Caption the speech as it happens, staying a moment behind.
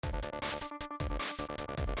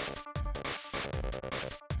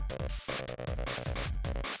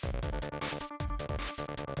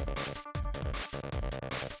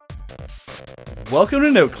Welcome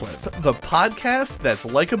to No Clip, the podcast that's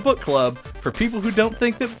like a book club for people who don't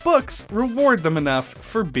think that books reward them enough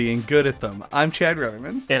for being good at them. I'm Chad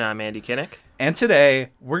Ruthermans. And I'm Andy Kinnick. And today,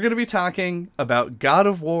 we're going to be talking about God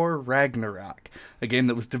of War Ragnarok, a game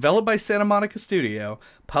that was developed by Santa Monica Studio,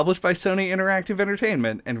 published by Sony Interactive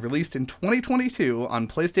Entertainment, and released in 2022 on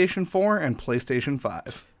PlayStation 4 and PlayStation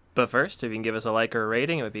 5. But first, if you can give us a like or a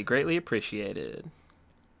rating, it would be greatly appreciated.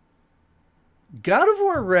 God of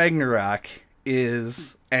War Ragnarok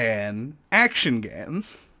is an action game.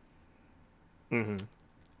 Mm-hmm.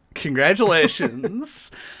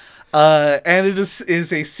 Congratulations. And it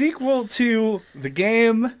is a sequel to the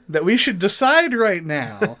game that we should decide right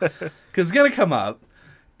now, because it's going to come up.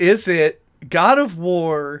 Is it God of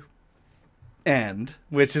War End,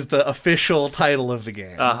 which is the official title of the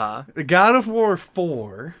game? Uh-huh. God of War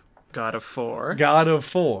 4. God of 4. God of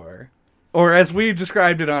 4. Or as we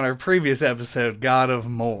described it on our previous episode, God of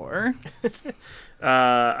More.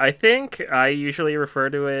 I think I usually refer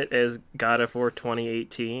to it as God of War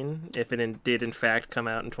 2018, if it did in fact come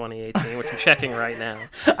out in 2018, which I'm checking right now.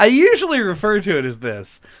 I usually refer to it as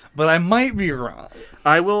this, but I might be wrong.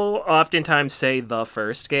 I will oftentimes say the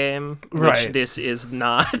first game, which Right. this is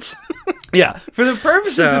not. Yeah, for the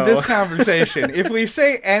purposes of this So- conversation, if we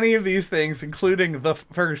say any of these things, including the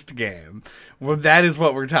first game, well, that is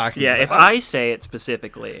what we're talking Yeah, about. if I say it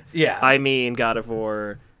specifically, Yeah. I mean God of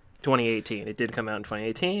War 2018. It did come out in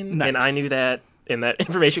 2018, Nice. and I knew that, and that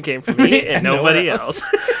information came from me and no one nobody else.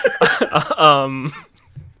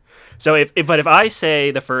 So if I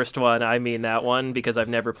say the first one, I mean that one because I've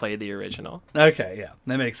never played the original. Okay, yeah,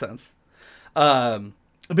 that makes sense.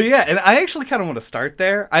 But yeah, and I actually kind of want to start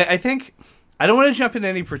there. I think I don't want to jump into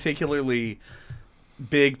any particularly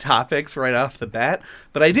big topics right off the bat,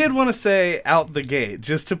 but I did want to say out the gate,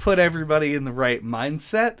 just to put everybody in the right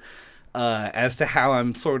mindset as to how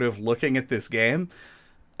I'm sort of looking at this game.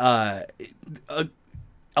 A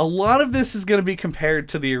lot of this is going to be compared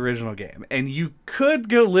to the original game, and you could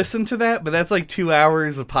go listen to that, but that's like 2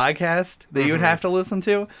 hours of podcast that you would have to listen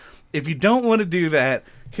to. If you don't want to do that,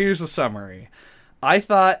 here's the summary. I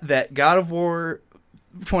thought that God of War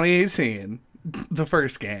 2018, the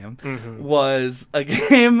first game, was a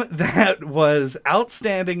game that was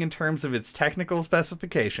outstanding in terms of its technical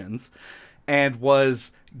specifications and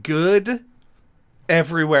was good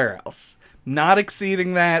everywhere else. Not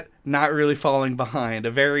exceeding that, not really falling behind.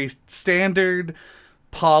 A very standard,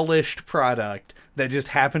 polished product that just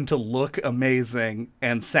happened to look amazing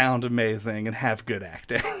and sound amazing and have good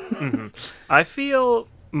acting. I feel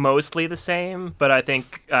mostly the same, but I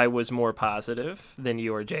think I was more positive than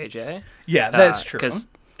you or JJ. Yeah, that's true. Because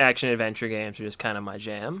action-adventure games are just kind of my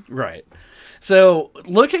jam. Right. So,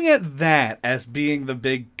 looking at that as being the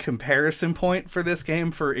big comparison point for this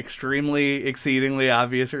game for extremely, exceedingly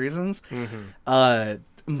obvious reasons, my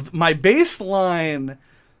baseline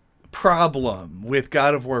problem with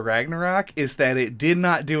God of War Ragnarok is that it did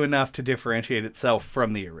not do enough to differentiate itself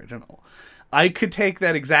from the original. I could take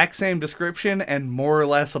that exact same description and more or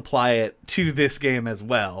less apply it to this game as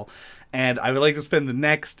well. And I would like to spend the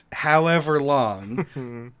next however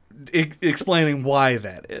long explaining why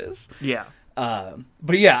that is. Yeah.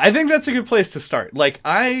 But yeah, I think that's a good place to start. Like,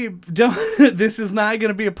 I don't. This is not going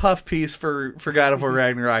to be a puff piece for God of War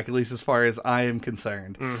Ragnarok, at least as far as I am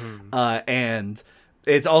concerned. And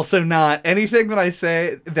it's also not anything that I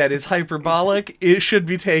say that is hyperbolic. It should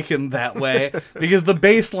be taken that way because the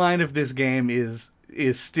baseline of this game is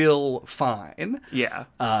still fine. Yeah.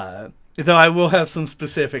 Though I will have some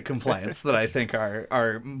specific complaints that I think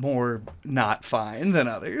are more not fine than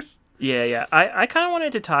others. Yeah. I kind of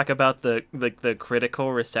wanted to talk about the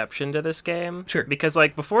critical reception to this game. Sure. Because,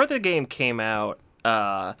 like, before the game came out,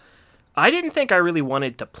 I didn't think I really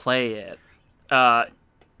wanted to play it.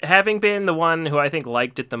 Having been the one who I think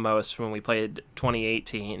liked it the most when we played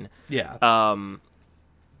 2018, Yeah.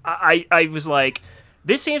 I was like,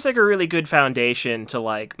 this seems like a really good foundation to,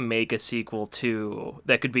 like, make a sequel to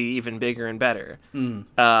that could be even bigger and better.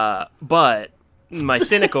 But my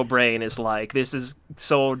cynical brain is like, this is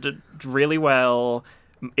sold really well.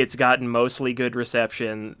 It's gotten mostly good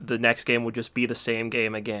reception. The next game will just be the same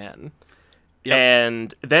game again. Yep.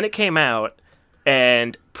 And then it came out,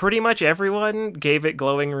 and pretty much everyone gave it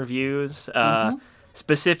glowing reviews.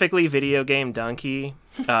 Specifically Video Game Donkey,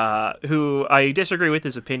 who I disagree with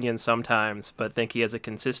his opinions sometimes, but think he has a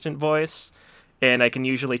consistent voice, and I can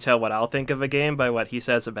usually tell what I'll think of a game by what he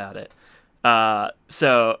says about it.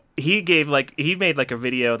 So he made like a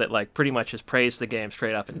video that like pretty much just praised the game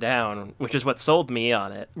straight up and down, which is what sold me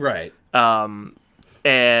on it. Right.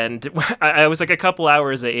 And I was like a couple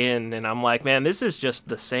hours in, and I'm like, man, this is just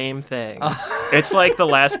the same thing. It's like The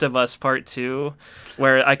Last of Us Part 2,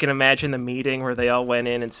 where I can imagine the meeting where they all went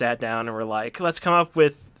in and sat down and were like, let's come up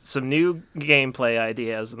with some new gameplay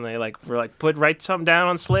ideas. And they were like, write something down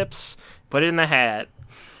on slips, put it in the hat.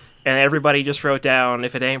 And everybody just wrote down,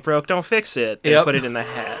 if it ain't broke, don't fix it. And put it in the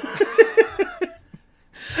hat.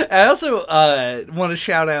 I also want to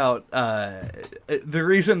shout out the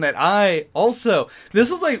reason that I also...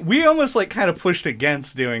 This is like... We almost like kind of pushed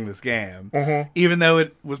against doing this game. Even though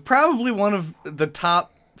it was probably one of the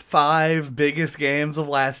top 5 biggest games of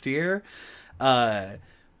last year. And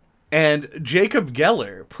Jacob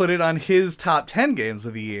Geller put it on his top 10 games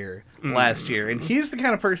of the year last year. And he's the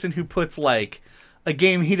kind of person who puts like a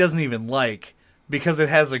game he doesn't even like because it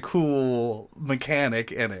has a cool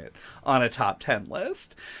mechanic in it on a top 10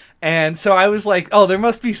 list. And so I was like, oh, there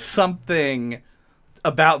must be something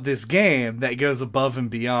about this game that goes above and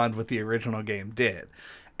beyond what the original game did.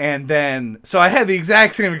 And then, so I had the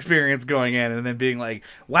exact same experience going in and then being like,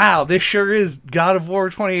 wow, this sure is God of War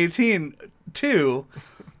 2018 2,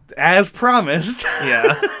 as promised.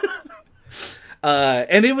 Yeah.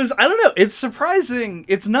 And it was, I don't know, it's surprising.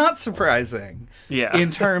 It's not surprising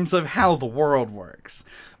in terms of how the world works.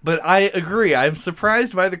 But I agree. I'm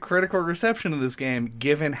surprised by the critical reception of this game,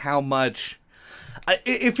 given how much...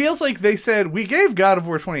 It feels like they said, we gave God of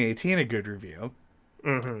War 2018 a good review.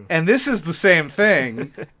 And this is the same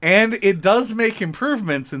thing. And it does make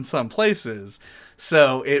improvements in some places.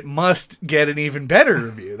 So it must get an even better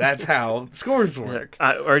review. That's how scores work.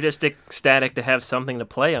 Or just ecstatic to have something to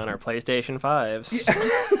play on our PlayStation 5s.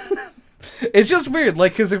 Yeah. It's just weird.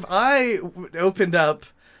 Like, because if I opened up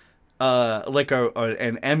like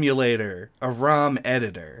an emulator, a ROM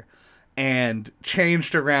editor, and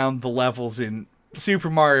changed around the levels in Super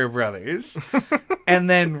Mario Brothers, and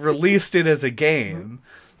then released it as a game,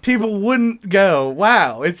 people wouldn't go,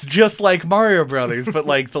 wow, it's just like Mario Brothers, but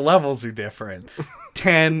like the levels are different.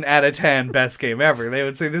 10 out of 10 best game ever. They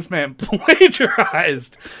would say this man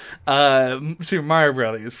plagiarized Super Mario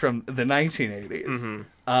Brothers from the 1980s.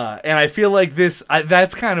 And I feel like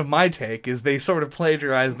that's kind of my take, is they sort of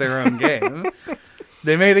plagiarized their own game.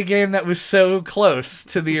 They made a game that was so close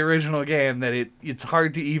to the original game that it's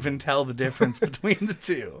hard to even tell the difference between the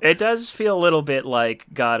two. It does feel a little bit like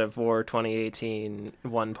God of War 2018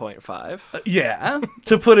 1.5. Yeah,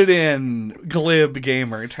 to put it in glib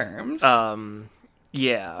gamer terms.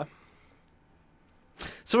 Yeah.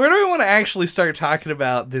 So where do we want to actually start talking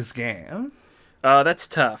about this game? That's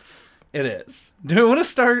tough. It is. Do we want to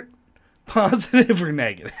start positive or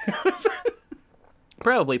negative?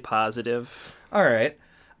 Probably positive. All right.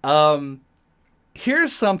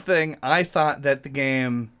 Here's something I thought that the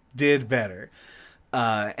game did better,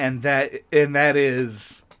 and that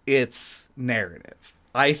is its narrative.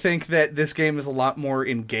 I think that this game is a lot more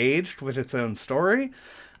engaged with its own story.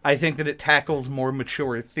 I think that it tackles more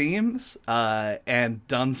mature themes, and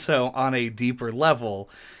done so on a deeper level.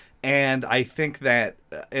 And I think that,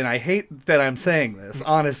 and I hate that I'm saying this,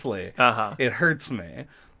 honestly, it hurts me.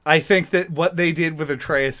 I think that what they did with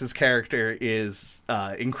Atreus' character is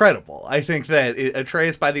incredible. I think that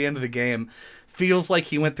Atreus, by the end of the game, feels like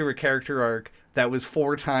he went through a character arc that was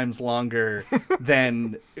 4 times longer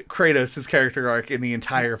than Kratos' character arc in the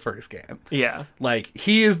entire first game. Yeah. Like,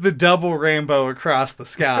 he is the double rainbow across the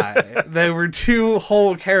sky. There were 2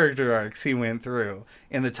 whole character arcs he went through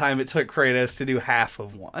in the time it took Kratos to do half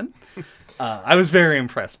of one. I was very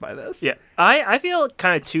impressed by this. Yeah. I feel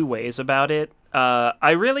kind of 2 ways about it.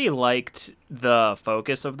 I really liked the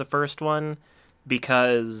focus of the first one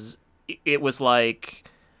because it was like,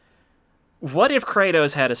 what if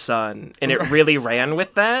Kratos had a son? And it really ran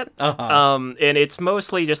with that. And it's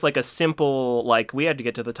mostly just like a simple, like, we had to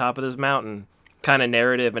get to the top of this mountain kind of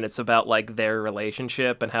narrative, and it's about like their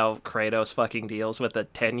relationship and how Kratos fucking deals with a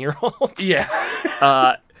 10-year-old.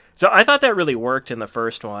 Yeah. So I thought that really worked in the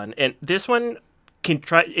first one. And this one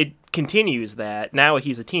continues that. Now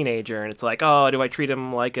he's a teenager, and it's like, oh, do I treat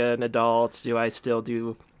him like an adult? Do I still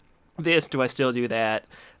do this? Do I still do that?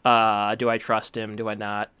 Do I trust him? Do I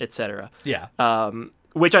not? Etc. Yeah.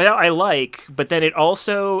 Which I like, but then it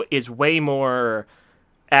also is way more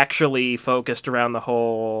actually focused around the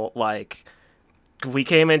whole, like, we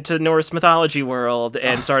came into Norse mythology world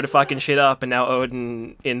and started fucking shit up, and now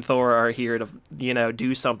Odin and Thor are here to,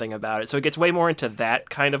 do something about it. So it gets way more into that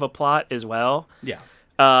kind of a plot as well. Yeah.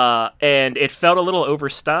 And it felt a little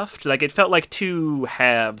overstuffed. Like, it felt like 2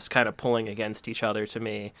 halves kind of pulling against each other to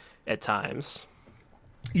me at times.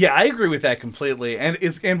 Yeah, I agree with that completely.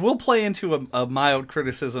 And we'll play into a mild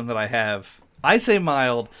criticism that I have. I say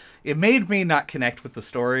mild. It made me not connect with the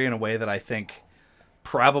story in a way that I think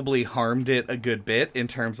probably harmed it a good bit in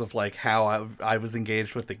terms of like how I was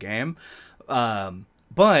engaged with the game.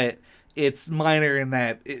 But it's minor in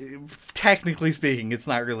that, technically speaking, it's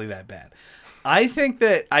not really that bad. I think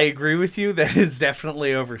that I agree with you that it's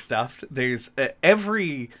definitely overstuffed. There's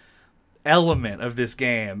every element of this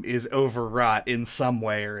game is overwrought in some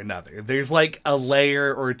way or another. There's like a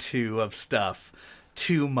layer or two of stuff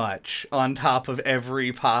too much on top of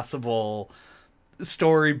every possible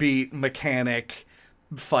story beat, mechanic,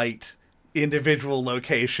 fight, individual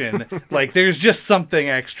location. Like there's just something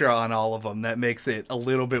extra on all of them that makes it a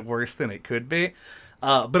little bit worse than it could be.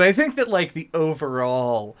 But I think that like the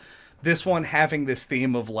overall, this one having this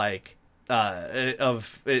theme of like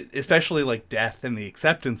especially like death and the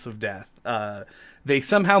acceptance of death. They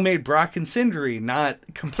somehow made Brock and Sindri not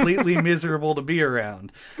completely miserable to be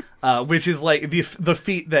around, which is like the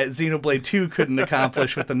feat that Xenoblade 2 couldn't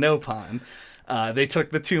accomplish with the Nopon. They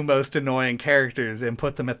took the two most annoying characters and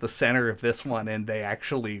put them at the center of this one, and they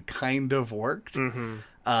actually kind of worked. Mm-hmm.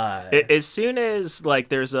 As soon as like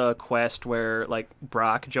there's a quest where like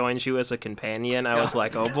Brock joins you as a companion, I was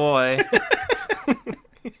like, oh boy.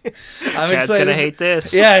 I'm Chad's excited. Gonna hate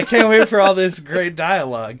this. Yeah, I can't wait for all this great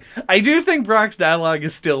dialogue. I do think Brock's dialogue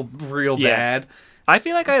is still real bad. I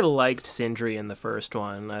feel like I liked Sindri in the first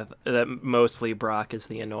one. That mostly Brock is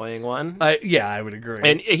the annoying one. Yeah, I would agree.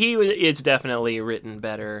 And he is definitely written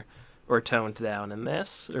better or toned down in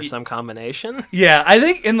this, or some combination. Yeah, I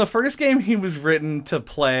think in the first game he was written to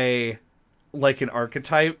play like an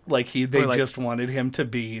archetype. Like they just wanted him to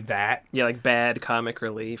be that. Yeah, like bad comic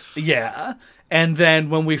relief. Yeah. And then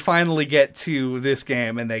when we finally get to this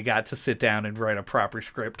game and they got to sit down and write a proper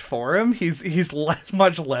script for him, he's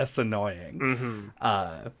much less annoying.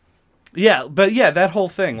 Mm-hmm. Yeah, but yeah, that whole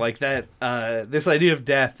thing, like that, this idea of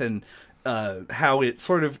death and how it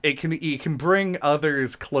sort of it can bring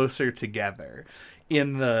others closer together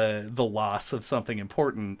in the loss of something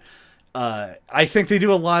important. I think they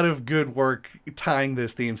do a lot of good work tying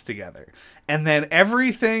those themes together. And then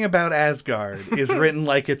everything about Asgard is written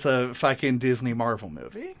like it's a fucking Disney Marvel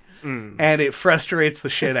movie. And it frustrates the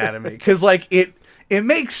shit out of me. Because, like, it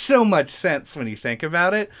makes so much sense when you think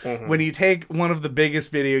about it. Mm-hmm. When you take one of the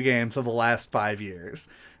biggest video games of the last 5 years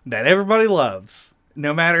that everybody loves,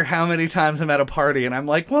 no matter how many times I'm at a party and I'm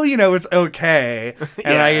like, well, you know, it's okay.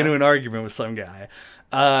 And I get into an argument with some guy.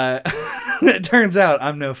 It turns out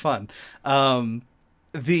I'm no fun. When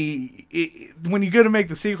you go to make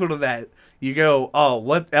the sequel to that, you go, oh,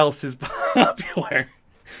 what else is popular?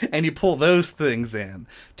 And you pull those things in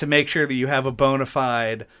to make sure that you have a bona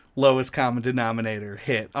fide lowest common denominator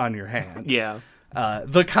hit on your hand. Yeah.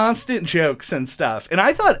 The constant jokes and stuff. And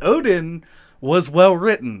I thought Odin was well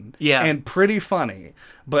written and pretty funny,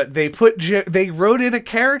 but they wrote in a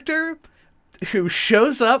character who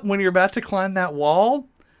shows up when you're about to climb that wall.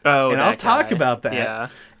 Oh, and I'll talk guy. about that. Yeah.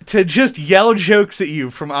 To just yell jokes at you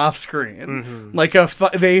from off screen. Mm-hmm.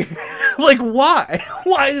 Like why?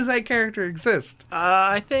 Why does that character exist?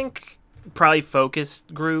 I think probably focus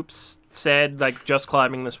groups said like just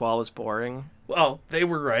climbing this wall is boring. Well, they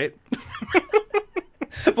were right.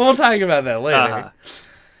 But we'll talk about that later.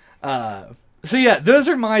 So yeah, those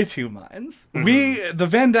are my two minds. Mm-hmm. The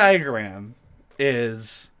Venn diagram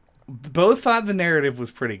is both thought the narrative was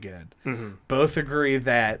pretty good. Mm-hmm. Both agree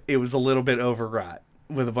that it was a little bit overwrought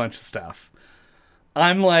with a bunch of stuff.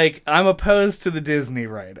 I'm opposed to the Disney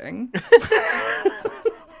writing.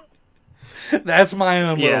 That's my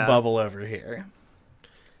own little bubble over here.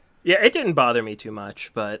 Yeah, it didn't bother me too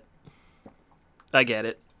much, but I get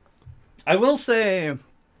it. I will say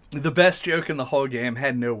the best joke in the whole game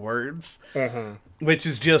had no words, which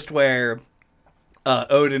is just where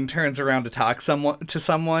Odin turns around to talk to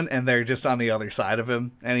someone, and they're just on the other side of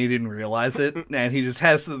him, and he didn't realize it, and he just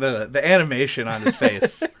has the animation on his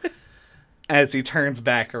face as he turns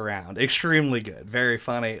back around. Extremely good. Very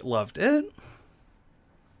funny. Loved it.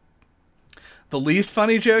 The least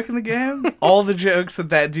funny joke in the game? All the jokes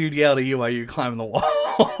that dude yelled at you while you climbing the wall.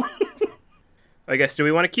 I guess, do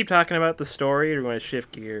we want to keep talking about the story, or do we want to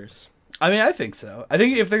shift gears? I mean, I think so. I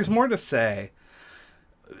think if there's more to say,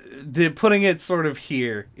 putting it sort of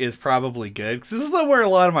here is probably good, because this is where a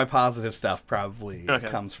lot of my positive stuff probably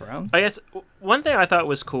comes from. I guess one thing I thought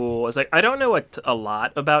was cool is, like, I don't know a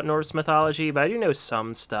lot about Norse mythology, but I do know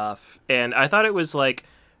some stuff, and I thought it was, like,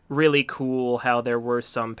 really cool how there were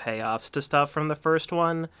some payoffs to stuff from the first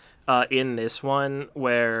one in this one,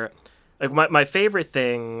 where, like, my favorite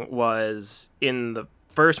thing was in the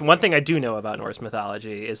first... One thing I do know about Norse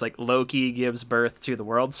mythology is, like, Loki gives birth to the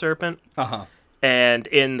world serpent. Uh-huh. And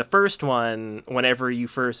in the first one, whenever you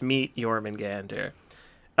first meet Jormungandr,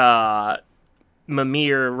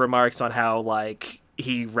 Mimir remarks on how, like,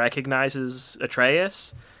 he recognizes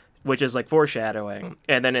Atreus, which is like foreshadowing.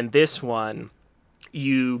 And then in this one,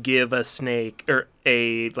 you give a snake or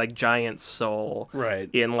a like giant soul, right,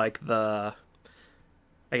 in like the,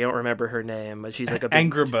 I don't remember her name, but she's like a big,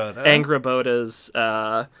 Angraboda. Angraboda's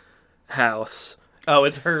house. Oh,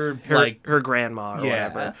 it's her grandma or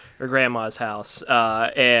whatever. Her grandma's house.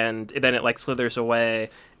 And then it like slithers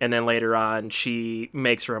away, and then later on she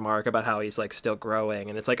makes a remark about how he's like still growing,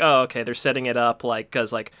 and it's like, oh, okay, they're setting it up like,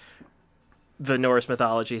 because like the Norse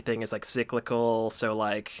mythology thing is like cyclical, so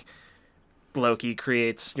like Loki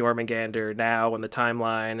creates Jormungandr now in the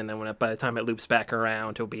timeline, and then by the time it loops back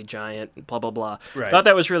around, he'll be giant, blah, blah, blah. Right. Thought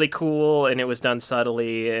that was really cool, and it was done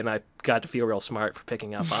subtly, and I got to feel real smart for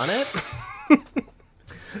picking up on it.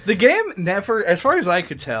 The game never, as far as I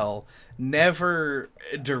could tell, never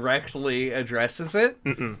directly addresses it.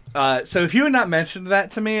 So if you had not mentioned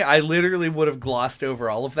that to me, I literally would have glossed over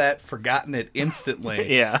all of that, forgotten it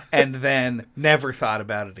instantly, Yeah. and then never thought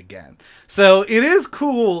about it again. So it is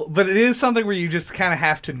cool, but it is something where you just kind of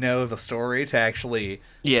have to know the story to actually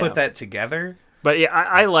put that together. But yeah,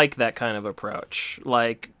 I like that kind of approach.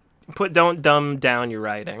 Like, don't dumb down your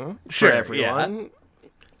writing for everyone. Yeah.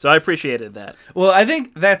 So I appreciated that. Well, I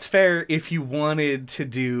think that's fair if you wanted to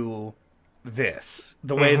do this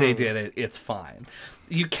the way they did it. It's fine.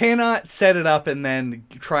 You cannot set it up and then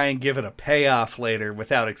try and give it a payoff later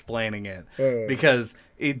without explaining it, because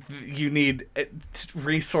you need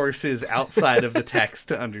resources outside of the text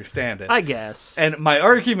to understand it, I guess. And my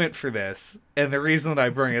argument for this, and the reason that I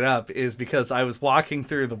bring it up, is because I was walking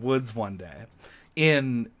through the woods one day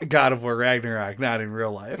in God of War Ragnarok, not in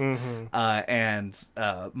real life. And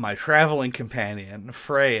my traveling companion,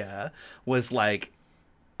 Freya, was like,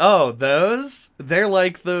 oh, they're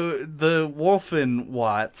like the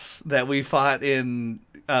Wolfenwatts that we fought in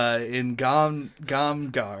Gomgard.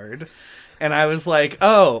 And I was like,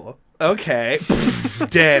 oh, okay.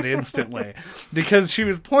 Dead instantly. Because she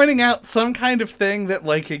was pointing out some kind of thing that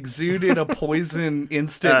like exuded a poison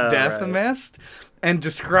instant death mist, and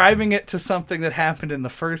describing it to something that happened in the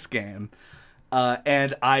first game.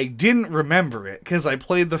 And I didn't remember it because I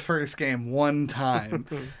played the first game one time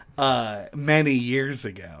many years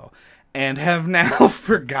ago and have now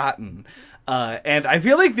forgotten. And I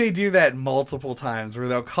feel like they do that multiple times where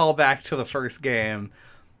they'll call back to the first game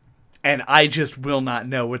and I just will not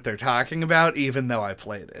know what they're talking about even though I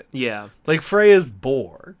played it. Yeah. Like Freya's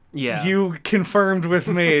boar. Yeah. You confirmed with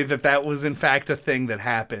me that was in fact a thing that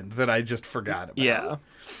happened that I just forgot about. Yeah.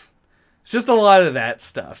 It's just a lot of that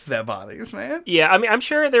stuff that bothers me. Yeah, I mean, I'm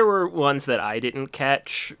sure there were ones that I didn't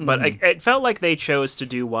catch, but it felt like they chose to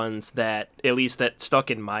do ones that, at least that stuck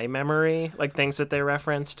in my memory, like things that they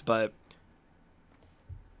referenced, but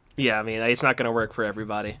yeah, I mean, it's not going to work for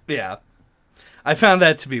everybody. Yeah. I found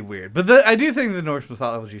that to be weird. But I do think the Norse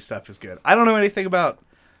mythology stuff is good. I don't know anything about...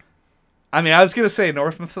 I mean, I was going to say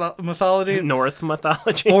North mythology. North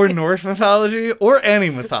mythology. Or North mythology. Or any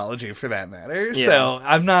mythology, for that matter. Yeah. So,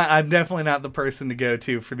 I'm definitely not the person to go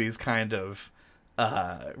to for these kind of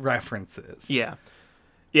references. Yeah.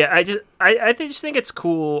 Yeah, I just think it's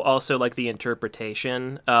cool also, like, the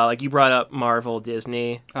interpretation. Like, you brought up Marvel,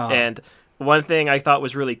 Disney, and... One thing I thought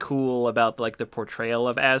was really cool about like the portrayal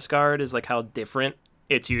of Asgard is like how different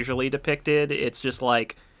it's usually depicted. It's just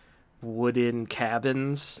like wooden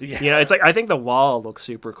cabins. Yeah. You know, it's like I think the wall looks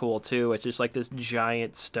super cool too. It's just like this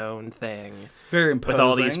giant stone thing. Very imposing. With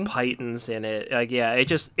all these pythons in it. Like yeah,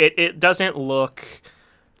 it doesn't look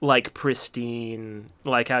like pristine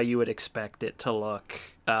like how you would expect it to look.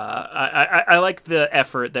 I like the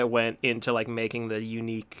effort that went into like making the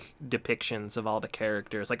unique depictions of all the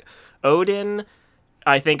characters. Like Odin,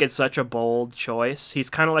 I think is such a bold choice. He's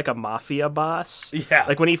kind of like a mafia boss. Yeah.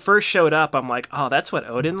 Like when he first showed up, I'm like, oh, that's what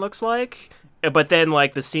Odin looks like. But then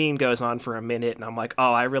like the scene goes on for a minute, and I'm like,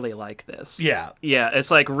 oh, I really like this. Yeah. Yeah.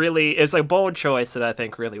 It's like bold choice that I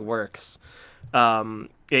think really works. Yeah,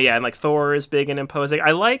 and like Thor is big and imposing.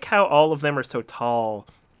 I like how all of them are so tall.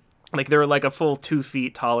 Like, they're, like, a full 2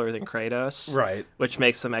 feet taller than Kratos. Right. Which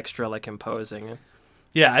makes them extra, like, imposing.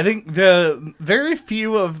 Yeah, I think the very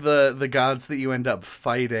few of the gods that you end up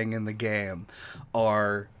fighting in the game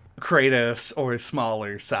are Kratos or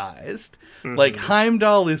smaller sized. Mm-hmm. Like,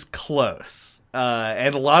 Heimdall is close.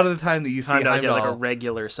 And a lot of the time that you see Heimdall... like a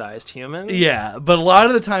regular-sized human? Yeah, but a lot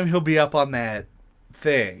of the time he'll be up on that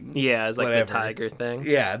thing. Yeah, it's like the tiger thing.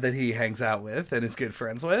 Yeah, that he hangs out with and is good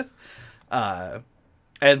friends with.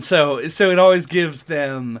 And so it always gives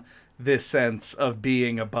them this sense of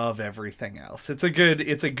being above everything else. It's a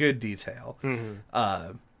good detail. Mm-hmm.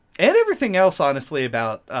 And everything else, honestly,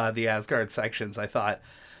 about the Asgard sections, I thought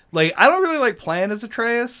Like, I don't really like playing as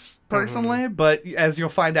Atreus, personally, but as you'll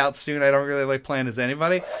find out soon, I don't really like playing as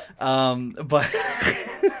anybody. But...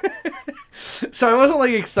 So I wasn't,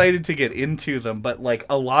 like, excited to get into them, but, like,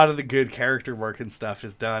 a lot of the good character work and stuff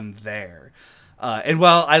is done there. And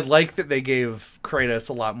while I like that they gave Kratos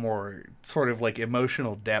a lot more sort of, like,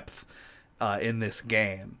 emotional depth in this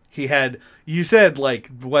game. He had... You said, like,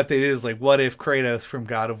 what they did is, like, what if Kratos from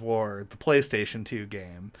God of War, the PlayStation 2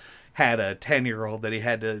 game, had a 10-year-old that he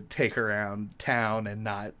had to take around town and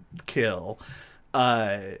not kill?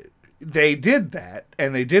 They did that,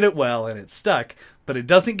 and they did it well, and it stuck, but it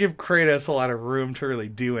doesn't give Kratos a lot of room to really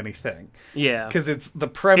do anything. Yeah. Because it's the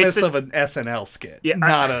premise of an SNL skit,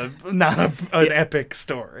 not an epic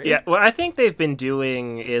story. Yeah, what I think they've been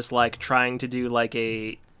doing is, like, trying to do, like,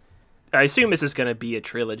 I assume this is going to be a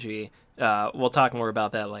trilogy. We'll talk more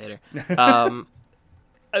about that later.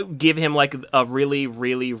 Give him, like, a really,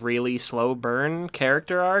 really, really slow burn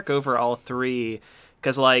character arc over all three.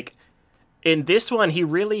 Because, like... In this one, he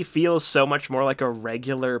really feels so much more like a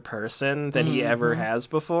regular person than he ever has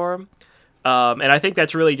before. And I think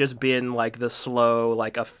that's really just been, like, the slow,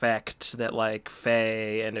 like, effect that, like,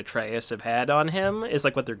 Faye and Atreus have had on him is,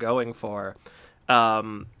 like, what they're going for.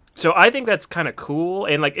 So I think that's kind of cool.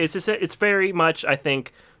 And, like, it's very much, I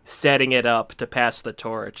think, setting it up to pass the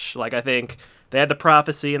torch. Like, I think they had the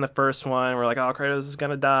prophecy in the first one where, like, oh, Kratos is going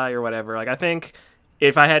to die or whatever. Like, I think...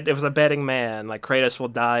 If it was a betting man, like, Kratos will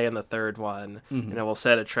die in the third one, and it will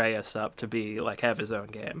set Atreus up to be, like, have his own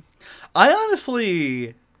game. I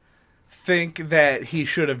honestly think that he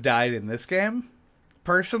should have died in this game,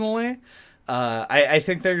 personally. I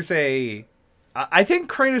think there's I think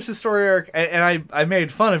Kratos' story arc, and I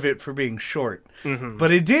made fun of it for being short, but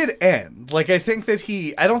it did end. Like, I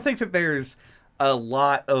don't think that there's a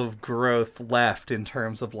lot of growth left in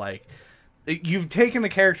terms of, like, you've taken the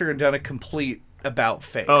character and done a complete about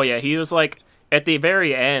face. Oh yeah, he was like at the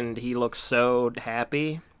very end. He looks so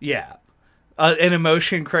happy. Yeah, an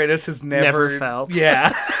emotion Kratos has never felt.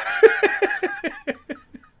 Yeah,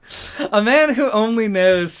 a man who only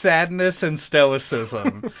knows sadness and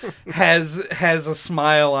stoicism has a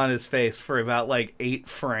smile on his face for about like 8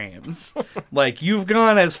 frames. Like, you've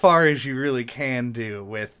gone as far as you really can do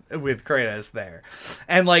with Kratos there.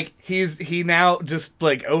 And like he now just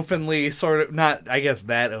like openly, sort of, not I guess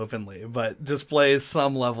that openly, but displays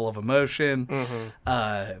some level of emotion.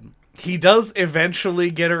 He does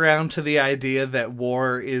eventually get around to the idea that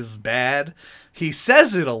war is bad. He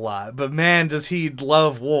says it a lot, but man, does he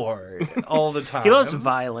love war all the time. He loves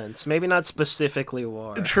violence, maybe not specifically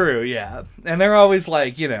war. True, yeah. And they're always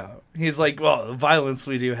like, you know, he's like, well, the violence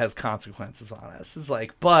we do has consequences on us. It's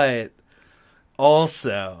like, but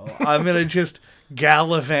also, I'm going to just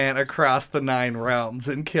gallivant across the 9 realms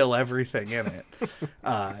and kill everything in it,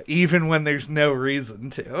 even when there's no reason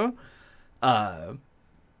to.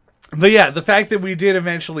 But yeah, the fact that we did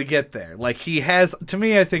eventually get there, like, he has, to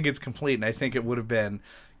me, I think it's complete, and I think it would have been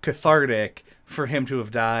cathartic for him to have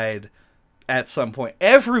died at some point.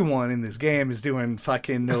 Everyone in this game is doing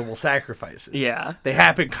fucking noble sacrifices. Yeah. They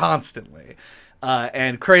happen constantly.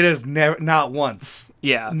 And Kratos not once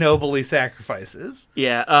nobly sacrifices.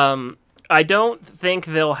 Yeah, I don't think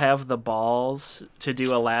they'll have the balls to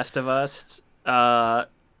do a Last of Us. They're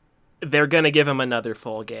going to give him another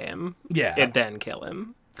full game. Yeah. And then kill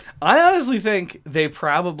him. I honestly think they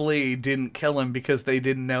probably didn't kill him because they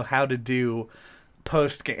didn't know how to do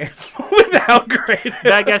post-game without Kratos.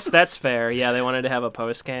 I guess that's fair. Yeah, they wanted to have a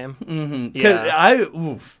post-game. Because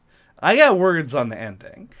I got words on the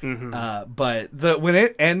ending. But when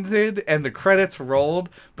it ended and the credits rolled,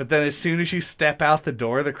 but then as soon as you step out the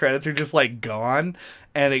door, the credits are just like gone,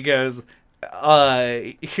 and it goes,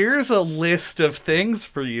 here's a list of things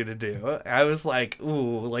for you to do. I was like,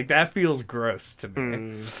 ooh, like, that feels gross to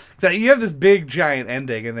me. So you have this big giant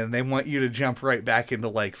ending, and then they want you to jump right back into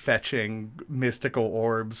like fetching mystical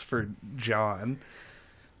orbs for John.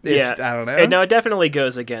 I don't know. No, it definitely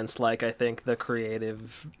goes against, like, I think the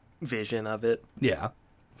creative vision of it. Yeah.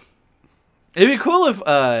 It'd be cool if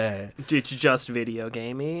it's just video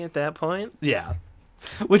gamey at that point. Yeah.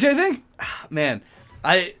 Which I think, man,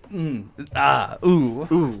 there's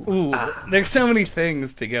so many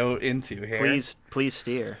things to go into here. Please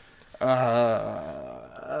steer. Daddy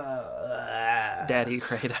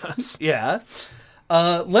Kratos. Yeah.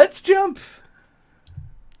 Let's jump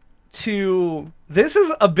to, this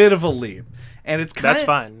is a bit of a leap, and it's That's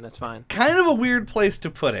fine. Kind of a weird place to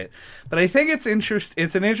put it, but I think it's an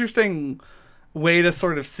interesting way to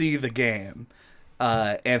sort of see the game.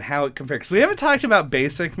 And how it compares. We haven't talked about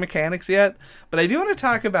basic mechanics yet, but I do want to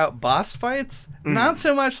talk about boss fights. Not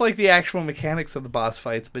so much like the actual mechanics of the boss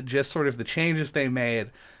fights, but just sort of the changes they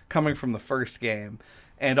made coming from the first game,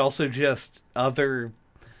 and also just other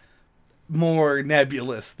more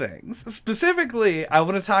nebulous things. Specifically, I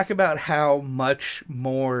want to talk about how much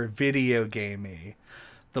more video gamey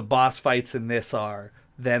the boss fights in this are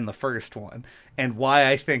than the first one, and why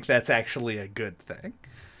I think that's actually a good thing.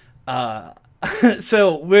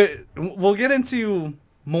 So we'll get into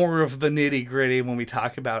more of the nitty gritty when we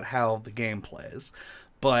talk about how the game plays,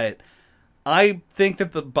 but I think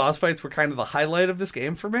that the boss fights were kind of the highlight of this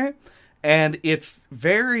game for me. And it's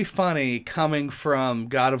very funny coming from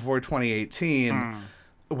God of War 2018,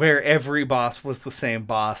 where every boss was the same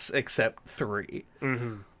boss except 3.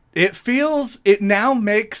 Mm-hmm. It now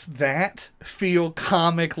makes that feel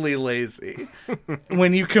comically lazy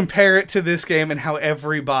when you compare it to this game and how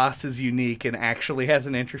every boss is unique and actually has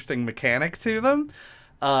an interesting mechanic to them.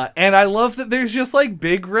 And I love that there's just like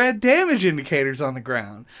big red damage indicators on the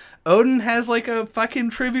ground. Odin has like a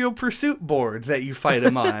fucking Trivial Pursuit board that you fight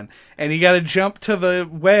him on, and you gotta jump to the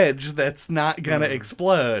wedge that's not gonna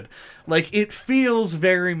explode. Like, it feels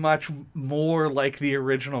very much more like the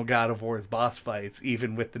original God of War's boss fights,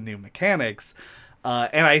 even with the new mechanics.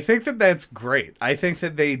 And I think that that's great. I think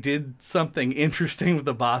that they did something interesting with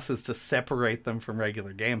the bosses to separate them from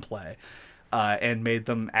regular gameplay, and made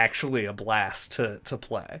them actually a blast to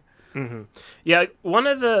play. Mm-hmm. Yeah, one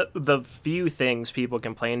of the few things people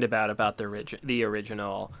complained about the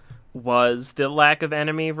original was the lack of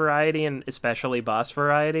enemy variety and especially boss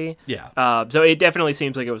variety. Yeah. So it definitely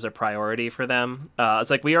seems like it was a priority for them. It's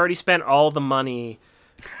like we already spent all the money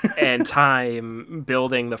and time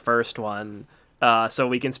building the first one, so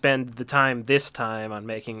we can spend the time this time on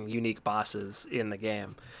making unique bosses in the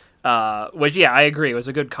game. Which, yeah, I agree. It was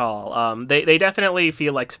a good call. They definitely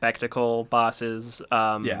feel like spectacle bosses.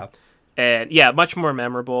 Yeah. And, yeah, much more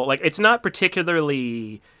memorable. Like, it's not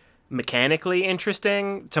particularly mechanically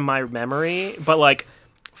interesting to my memory, but, like,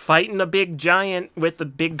 fighting a big giant with a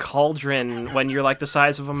big cauldron when you're, like, the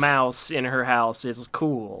size of a mouse in her house is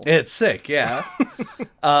cool. It's sick, yeah.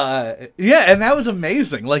 Yeah, and that was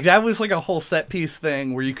amazing. Like, that was, like, a whole set-piece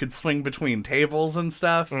thing where you could swing between tables and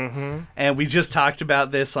stuff. Mm-hmm. And we just talked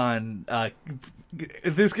about this on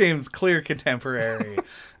this game's clear contemporary,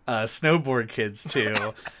 Snowboard Kids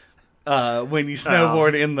 2. When you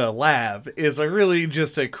snowboard in the lab is a really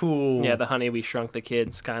just a cool... Yeah, the Honey, We Shrunk the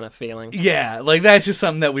Kids kind of feeling. Yeah, like that's just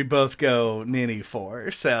something that we both go ninny for.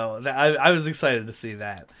 So I was excited to see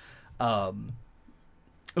that.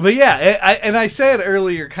 But yeah, I said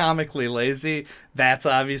earlier comically lazy. That's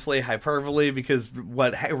obviously hyperbole because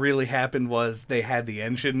what really happened was they had the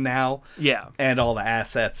engine now. Yeah. And all the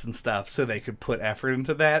assets and stuff so they could put effort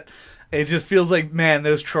into that. It just feels like, man,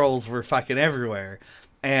 those trolls were fucking everywhere.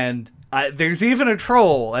 And there's even a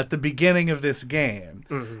troll at the beginning of this game.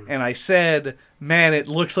 Mm-hmm. And I said, man, it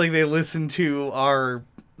looks like they listened to our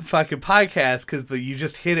fucking podcast because you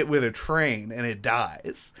just hit it with a train and it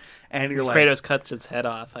dies. And you're like... Kratos cuts its head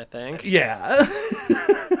off, I think. Yeah.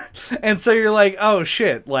 And so you're like, oh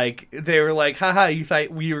shit. Like, they were like, haha, you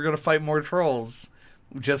thought we were going to fight more trolls.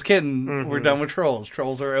 Just kidding. Mm-hmm. We're done with trolls.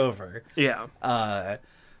 Trolls are over. Yeah.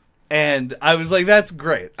 And I was like, that's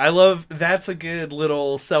great. That's a good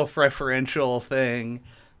little self-referential thing.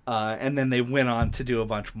 And then they went on to do a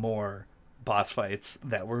bunch more boss fights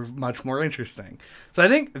that were much more interesting. So I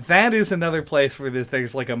think that is another place where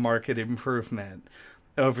there's like a market improvement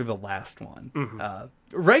over the last one. Mm-hmm.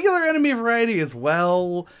 Regular enemy variety as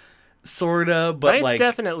well, sorta, but it's like... It's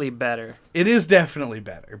definitely better. It is definitely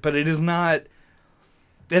better, but it is not...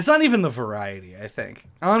 It's not even the variety, I think.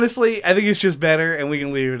 Honestly, I think it's just better, and we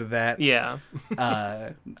can leave it at that. Yeah.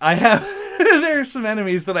 There's some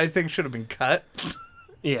enemies that I think should have been cut.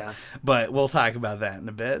 Yeah. But we'll talk about that in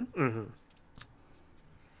a bit. Mm-hmm.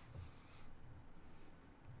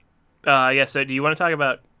 Yeah, so do you want to talk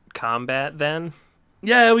about combat, then?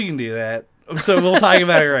 Yeah, we can do that. So we'll talk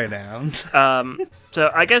about it right now. So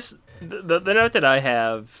I guess the note that I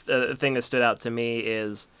have, the thing that stood out to me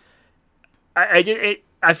is...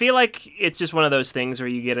 I feel like it's just one of those things where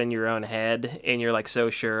you get in your own head and you're like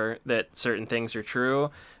so sure that certain things are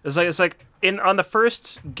true. It's like on the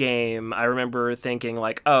first game, I remember thinking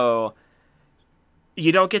like, oh,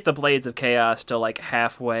 you don't get the Blades of Chaos till like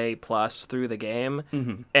halfway plus through the game.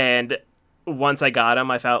 Mm-hmm. And once I got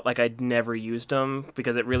them, I felt like I'd never used them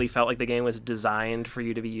because it really felt like the game was designed for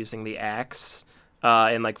you to be using the axe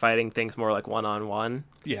and like fighting things more like one-on-one.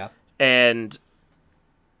 Yeah. And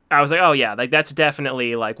I was like, oh yeah, like that's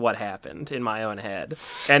definitely like what happened in my own head.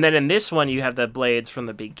 And then in this one, you have the blades from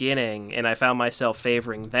the beginning, and I found myself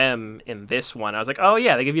favoring them in this one. I was like, oh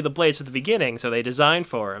yeah, they give you the blades at the beginning, so they designed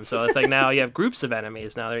for them. So it's like now you have groups of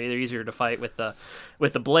enemies. Now they're easier to fight with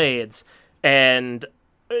the blades. And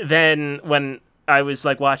then when I was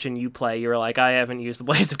like watching you play, you were like, I haven't used the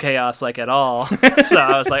Blades of Chaos like at all. So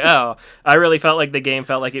I was like, oh, I really felt like the game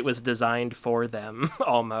felt like it was designed for them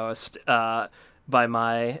almost, by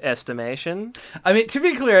my estimation. I mean, to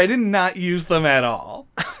be clear, I did not use them at all.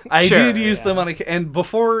 I did use them and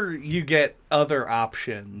before you get other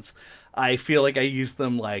options, I feel like I used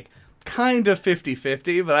them like kind of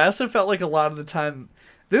 50-50, but I also felt like a lot of the time,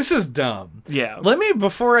 this is dumb. Yeah.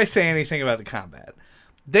 Before I say anything about the combat,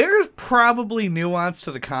 there's probably nuance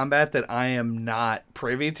to the combat that I am not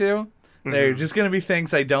privy to. Mm-hmm. There are just going to be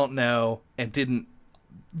things I don't know and didn't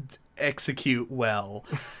execute well.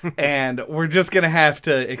 And we're just going to have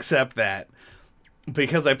to accept that.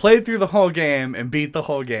 Because I played through the whole game and beat the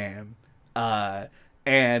whole game. And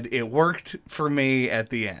it worked for me at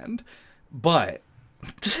the end. But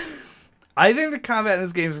I think the combat in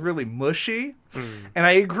this game is really mushy. And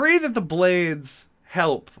I agree that the blades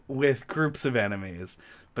help with groups of enemies,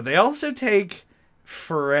 but they also take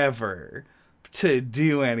forever to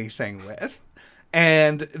do anything with.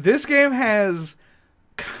 And this game has,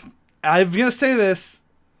 I'm going to say this,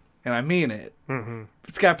 and I mean it,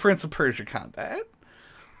 it's got Prince of Persia combat.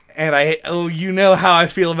 And you know how I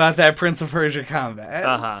feel about that Prince of Persia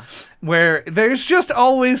combat. Where there's just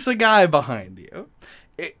always a guy behind you.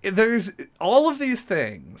 There's all of these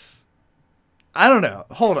things. I don't know.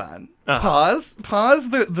 Hold on. Pause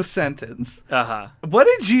the sentence. What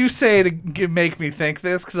did you say to make me think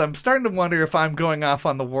this? Because I'm starting to wonder if I'm going off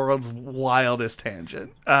on the world's wildest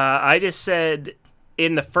tangent. I just said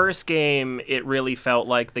in the first game, it really felt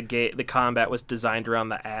like the combat was designed around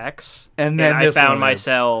the axe. And then I found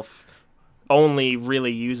myself only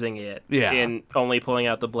really using it in only pulling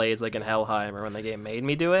out the blades like in Helheim when the game made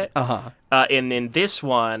me do it. And in this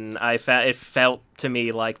one, it felt to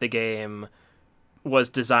me like the game was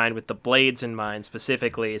designed with the blades in mind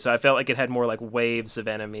specifically, so I felt like it had more like waves of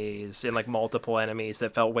enemies and like multiple enemies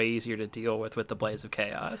that felt way easier to deal with the Blades of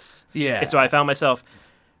Chaos. And so I found myself,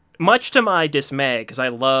 much to my dismay, because I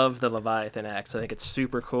love the Leviathan axe, I think it's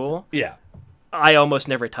super cool. I almost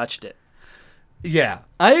never touched it.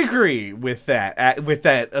 I agree with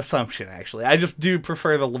that assumption, actually. I just do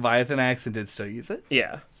prefer the Leviathan axe and did still use it.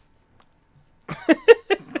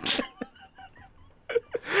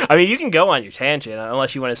 I mean, you can go on your tangent,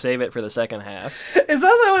 unless you want to save it for the second half. It's not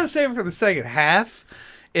that I want to save it for the second half.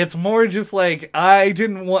 It's more just like,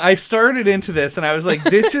 I started into this, and I was like,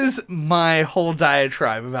 this is my whole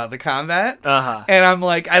diatribe about the combat. And I'm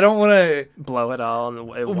like, I don't want to blow it all.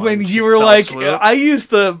 When you were like, swoop. I use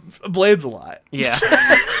the blades a lot.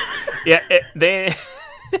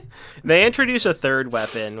 They introduce a third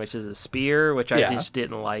weapon, which is a spear, which I just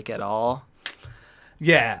didn't like at all.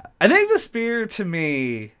 I think the spear, to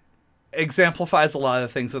me, exemplifies a lot of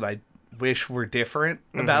the things that I wish were different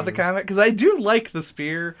about the combat, because I do like the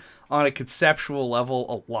spear on a conceptual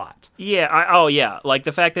level a lot. Like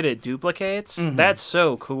the fact that it duplicates, that's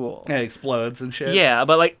so cool. And it explodes and shit.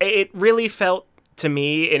 But like it really felt to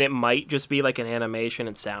me, and it might just be like an animation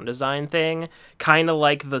and sound design thing, kind of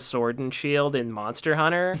like the sword and shield in Monster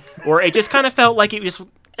Hunter, where it just kind of felt like it just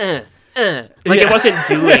it wasn't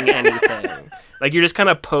doing anything. Like, you're just kind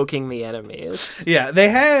of poking the enemies.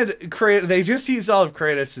 They just used all of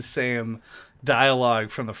Kratos' same dialogue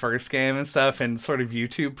from the first game and stuff, and sort of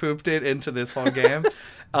YouTube pooped it into this whole game.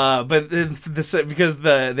 But because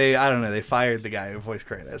they fired the guy who voiced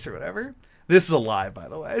Kratos or whatever. This is a lie, by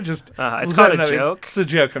the way. It's not a joke. It's a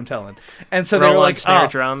joke I'm telling. And so they were like, snare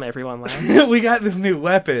drum, everyone laughs. We got this new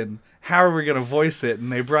weapon. How are we going to voice it?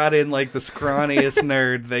 And they brought in like the scrawniest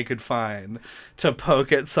nerd they could find to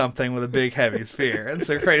poke at something with a big heavy spear. And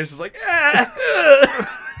so Kratos is like,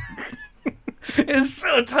 it's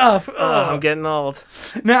so tough. I'm getting old.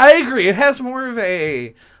 No, I agree. It has more of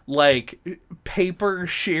a like paper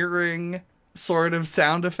shearing sort of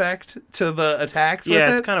sound effect to the attacks.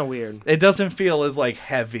 It's kind of weird. It doesn't feel as like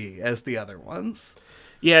heavy as the other ones.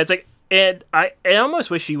 It's like, and I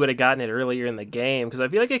almost wish you would have gotten it earlier in the game, because I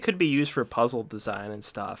feel like it could be used for puzzle design and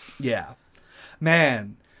stuff.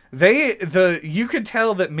 Man, you could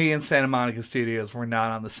tell that me and Santa Monica Studios were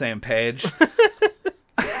not on the same page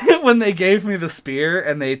when they gave me the spear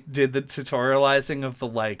and they did the tutorializing of the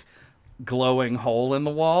like glowing hole in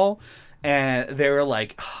the wall, and they were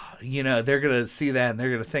like, they're gonna see that and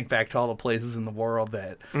they're gonna think back to all the places in the world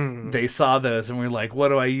that they saw those, and we're like, what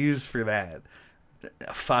do I use for that?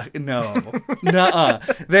 Fuck no. Nuh-uh.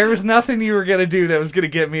 There was nothing you were gonna do that was gonna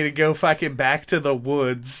get me to go fucking back to the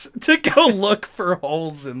woods to go look for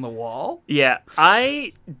holes in the wall.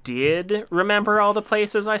 I did remember all the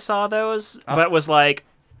places I saw those, but was like,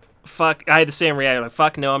 fuck, I had the same reaction, like,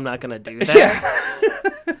 fuck no, I'm not gonna do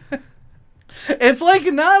that. It's like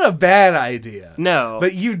not a bad idea. No.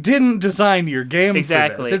 But you didn't design your game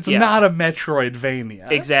Exactly, for this. It's yeah. not a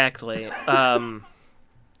Metroidvania. Exactly.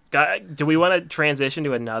 Do we want to transition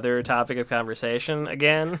to another topic of conversation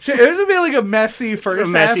again? Sure, it would be like a messy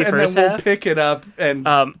first half, and then we'll pick it up and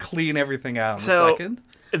clean everything out in a second.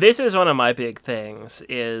 This is one of my big things,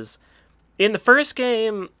 is in the first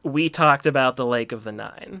game, we talked about the Lake of the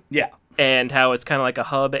Nine. Yeah. And how it's kind of like a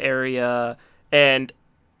hub area. And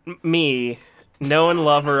me, known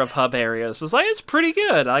lover of hub areas, was like, it's pretty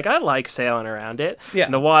good. Like, I like sailing around it. Yeah.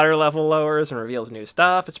 And the water level lowers and reveals new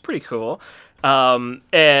stuff. It's pretty cool.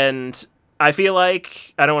 And I feel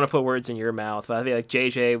like, I don't want to put words in your mouth, but I feel like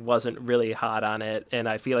JJ wasn't really hot on it. And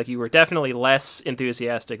I feel like you were definitely less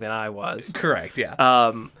enthusiastic than I was. Correct, yeah.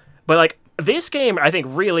 But, like, this game, I think,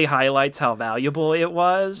 really highlights how valuable it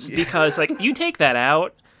was. Because, like, you take that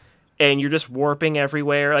out, and you're just warping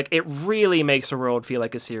everywhere. Like, it really makes the world feel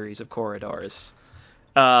like a series of corridors.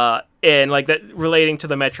 And, like, that relating to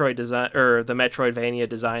the Metroid design, or the Metroidvania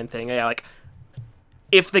design thing, yeah, like,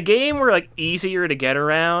 if the game were, like, easier to get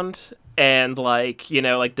around and, like, you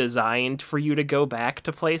know, like, designed for you to go back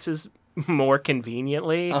to places more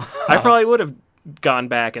conveniently, I probably would have gone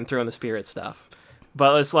back and thrown the spirit stuff.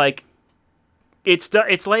 But it's, like,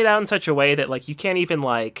 it's laid out in such a way that, like, you can't even,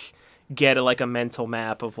 like, get a mental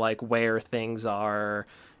map of like where things are,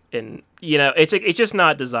 and you know it's just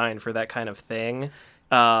not designed for that kind of thing,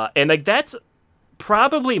 and like that's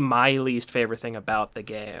probably my least favorite thing about the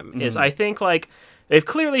game is I think like they've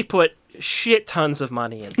clearly put shit tons of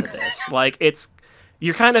money into this. Like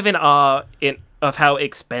you're kind of in awe of how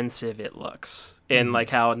expensive it looks and like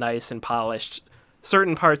how nice and polished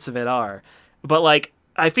certain parts of it are, but like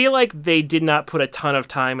I feel like they did not put a ton of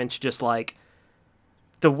time into just like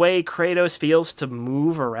the way Kratos feels to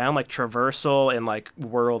move around, like traversal and like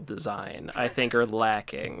world design, I think are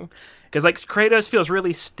lacking. Because like Kratos feels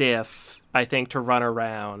really stiff, I think, to run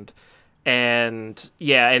around. And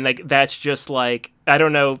yeah, and like that's just like, I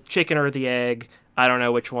don't know, chicken or the egg, I don't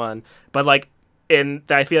know which one. But like, and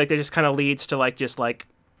I feel like that just kind of leads to like, just like,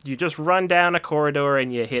 you just run down a corridor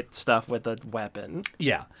and you hit stuff with a weapon.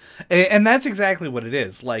 Yeah. And that's exactly what it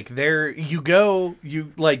is. Like, there you go,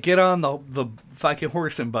 you like get on the fucking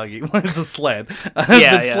horse and buggy. What is a sled?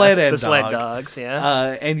 The sled dogs,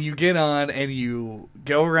 yeah. And you get on and you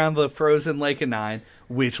go around the frozen Lake of Nine,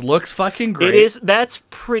 which looks fucking great. That's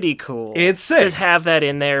pretty cool. It's sick. To have that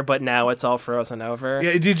in there, but now it's all frozen over.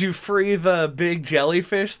 Yeah, did you free the big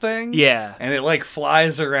jellyfish thing? Yeah. And it like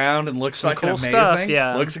flies around and looks fucking cool amazing. Stuff,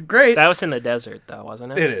 yeah. Looks great. That was in the desert though,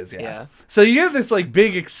 wasn't it? It is, yeah. So you have this like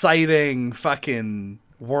big exciting fucking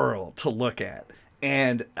world to look at.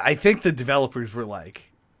 And I think the developers were like,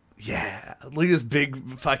 yeah, look at this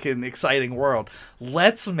big fucking exciting world.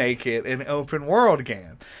 Let's make it an open world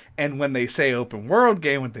game. And when they say open world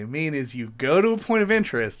game, what they mean is you go to a point of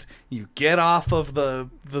interest, you get off of the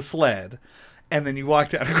sled, and then you walk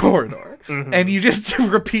down a corridor. Mm-hmm. And you just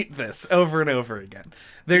repeat this over and over again.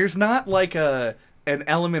 There's not like an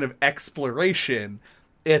element of exploration.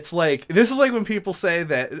 It's like, this is like when people say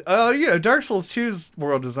that, oh, you know, Dark Souls 2's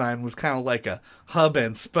world design was kind of like a hub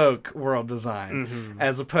and spoke world design,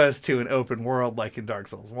 as opposed to an open world like in Dark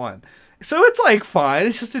Souls 1. So it's like, fine,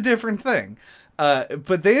 it's just a different thing.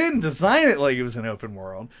 But they didn't design it like it was an open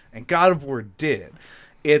world, and God of War did.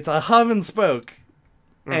 It's a hub and spoke,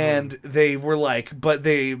 and they were like, but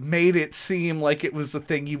they made it seem like it was the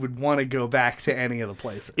thing you would want to go back to any of the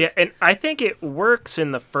places. Yeah, and I think it works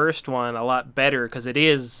in the first one a lot better because it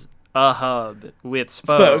is a hub with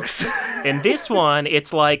spokes. In this one,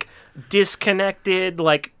 it's like disconnected,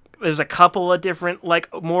 like there's a couple of different, like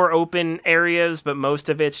more open areas, but most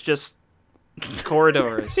of it's just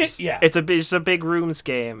corridors. Yeah. It's a big rooms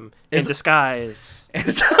game in disguise.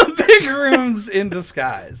 It's a big rooms in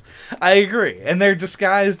disguise. I agree. And they're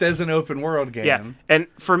disguised as an open world game. Yeah. And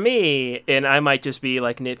for me, and I might just be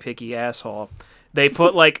like nitpicky asshole, they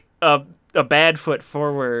put like a bad foot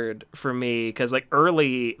forward for me because like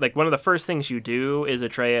early, like one of the first things you do is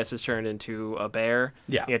Atreus is turned into a bear.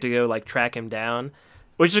 Yeah. You have to go like track him down,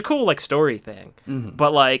 which is a cool like story thing. Mm-hmm.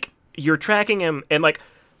 But like you're tracking him and like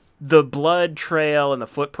the blood trail and the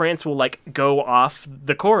footprints will like go off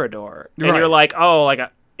the corridor, and you're like, oh, like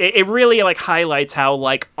it really like highlights how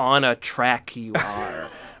like on a track you are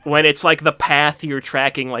when it's like the path you're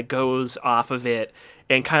tracking like goes off of it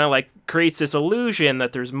and kind of like creates this illusion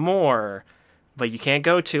that there's more, but you can't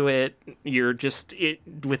go to it. You're just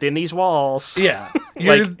within these walls. Yeah.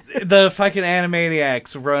 The fucking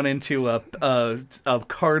Animaniacs run into a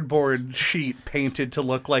cardboard sheet painted to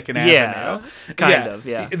look like an avenue. Kind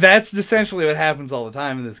of. That's essentially what happens all the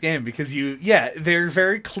time in this game because they're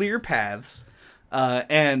very clear paths.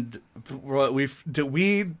 And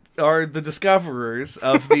we are the discoverers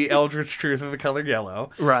of the eldritch truth of the color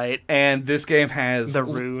yellow. Right. And this game has the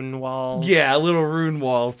rune walls. Yeah, little rune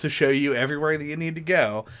walls to show you everywhere that you need to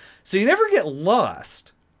go. So you never get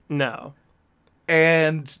lost. No.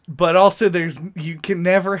 But also you can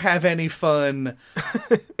never have any fun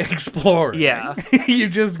exploring. Yeah. You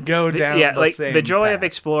just go down the same the joy path. of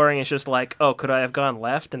exploring is just like, oh, could I have gone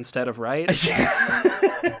left instead of right?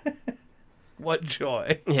 What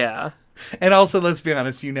joy. Yeah. And also, let's be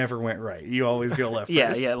honest, you never went right. You always go left Yeah,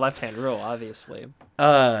 first. yeah, left-hand rule, obviously.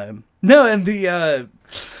 No, and the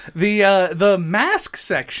mask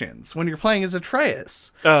sections when you're playing as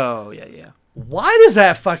Atreus. Oh, yeah. Why do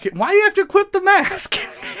you have to equip the mask?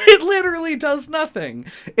 It literally does nothing.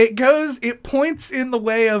 It points in the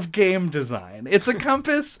way of game design. It's a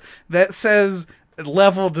compass that says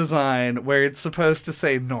level design where it's supposed to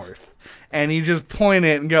say north. And you just point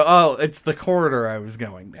it and go, oh, it's the corridor I was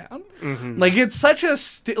going down. Mm-hmm. Like, it's such a...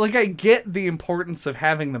 I get the importance of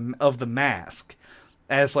having the mask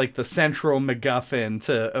as, like, the central MacGuffin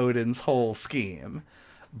to Odin's whole scheme.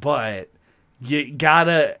 But you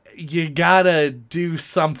gotta do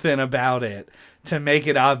something about it to make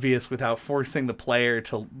it obvious without forcing the player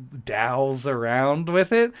to douse around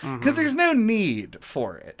with it. Because there's no need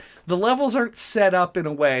for it. The levels aren't set up in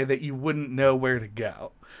a way that you wouldn't know where to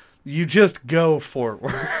go. You just go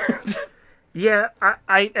forward. Yeah,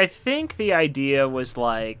 I think the idea was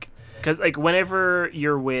like, because like whenever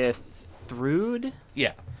you're with Thrud,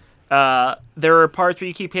 yeah, there are parts where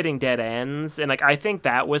you keep hitting dead ends, and like I think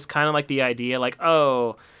that was kind of like the idea, like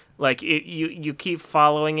you keep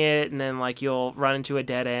following it, and then like you'll run into a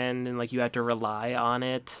dead end, and like you have to rely on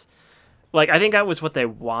it. Like I think that was what they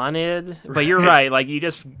wanted, but you're right. Like you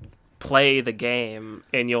just play the game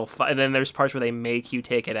and and then there's parts where they make you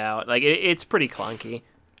take it out. Like it's pretty clunky.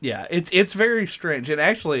 Yeah, it's very strange, and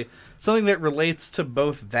actually something that relates to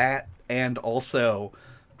both that and also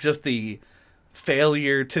just the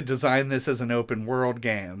failure to design this as an open world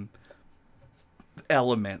game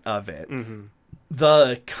element of it. Mm-hmm.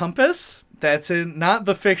 The compass that's in, not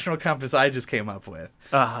the fictional compass I just came up with,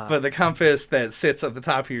 but the compass that sits at the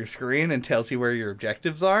top of your screen and tells you where your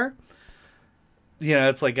objectives are. You know,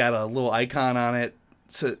 it's like got a little icon on it.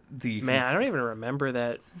 So Man, I don't even remember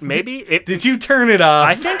that. Maybe did you turn it off?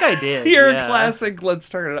 I think I did. You're a classic. Let's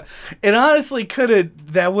turn it off. It honestly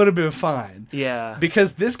that would have been fine. Yeah.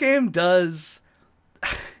 Because this game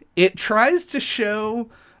it tries to show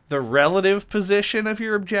the relative position of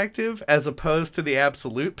your objective as opposed to the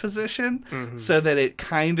absolute position, so that it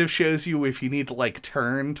kind of shows you if you need to like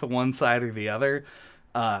turn to one side or the other.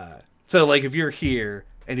 So like if you're here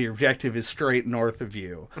and your objective is straight north of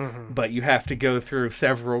you, but you have to go through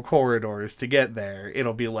several corridors to get there,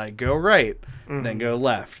 it'll be like, go right, then go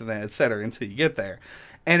left, and then et cetera until you get there.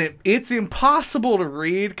 And it's impossible to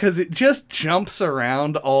read because it just jumps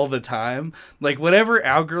around all the time. Like, whatever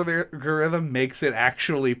algorithm makes it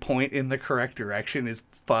actually point in the correct direction is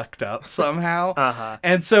fucked up somehow.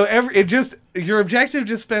 And so your objective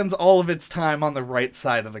just spends all of its time on the right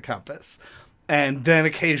side of the compass. And then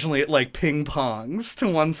occasionally it like ping pongs to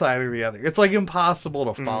one side or the other. It's like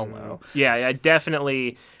impossible to follow. Yeah,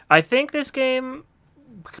 definitely. I think this game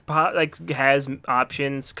like has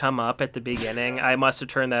options come up at the beginning. I must have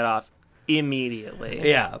turned that off immediately.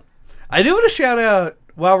 Yeah. I do want to shout out,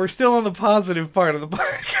 while we're still on the positive part of the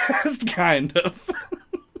podcast, kind of,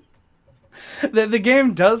 that the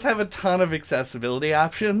game does have a ton of accessibility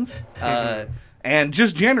options, and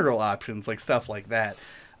just general options, like stuff like that.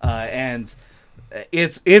 And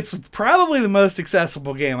it's probably the most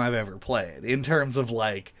accessible game I've ever played in terms of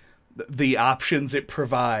like the options it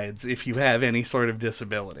provides if you have any sort of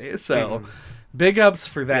disability. So big ups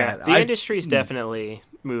for that. Yeah, the industry's definitely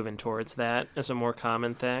moving towards that as a more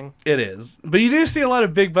common thing. It is. But you do see a lot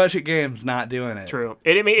of big budget games not doing it. True.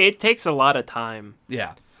 It takes a lot of time.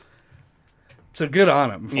 Yeah. So good on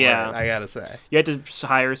them for it, I gotta say. You had to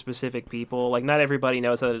hire specific people. Like, not everybody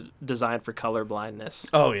knows how to design for color blindness.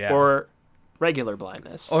 Oh, yeah. Or regular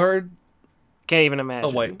blindness. Or can't even imagine. a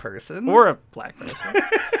white person. Or a black person.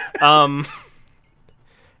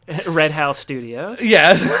 Red House Studios.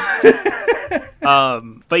 Yeah.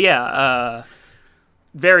 But yeah,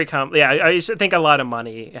 very I just think a lot of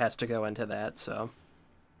money has to go into that, so.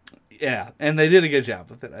 Yeah, and they did a good job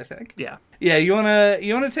with it, I think. Yeah. Yeah, you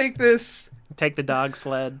wanna take this. Take the dog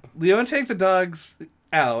sled. You wanna take the dogs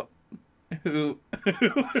out. Who?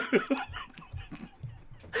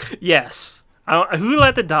 Yes. Who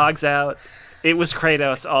let the dogs out? It was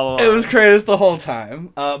Kratos all along. It was Kratos the whole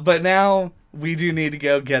time. But now we do need to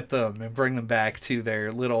go get them and bring them back to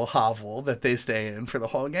their little hovel that they stay in for the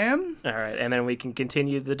whole game. All right, and then we can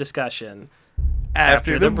continue the discussion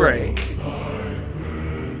After the break.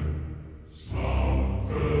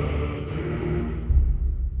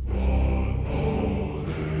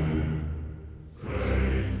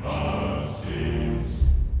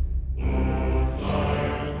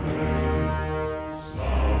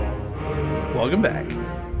 Welcome back.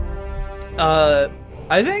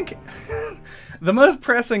 I think the most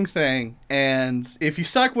pressing thing, and if you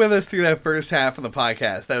stuck with us through that first half of the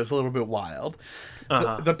podcast, that was a little bit wild.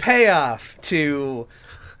 The payoff to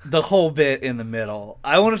the whole bit in the middle.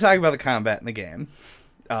 I want to talk about the combat in the game.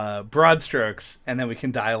 Broad strokes, and then we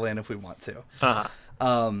can dial in if we want to.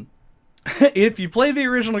 If you play the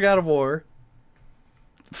original God of War,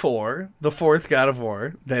 the fourth God of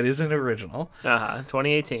War, that is an original.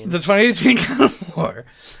 2018. The 2018 God of War.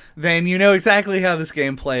 Then you know exactly how this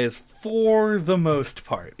game plays for the most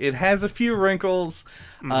part. It has a few wrinkles.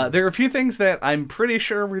 There are a few things that I'm pretty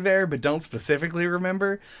sure were there, but don't specifically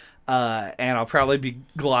remember. And I'll probably be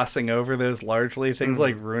glossing over those largely. Things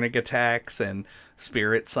like runic attacks and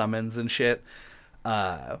spirit summons and shit.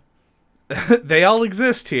 They all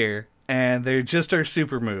exist here. And they're just our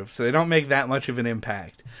super moves, so they don't make that much of an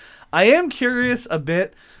impact. I am curious a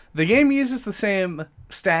bit. The game uses the same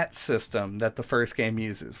stat system that the first game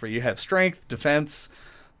uses, where you have strength, defense,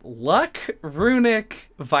 luck,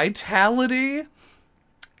 runic, vitality,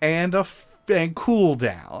 and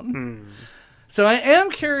cooldown. So I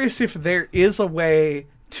am curious if there is a way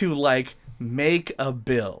to, like, make a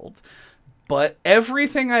build. But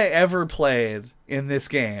everything I ever played in this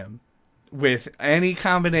game, with any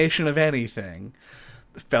combination of anything,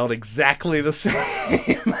 felt exactly the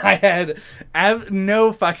same. I have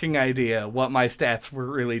no fucking idea what my stats were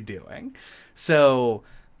really doing. So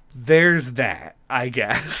there's that, I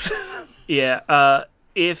guess. Yeah,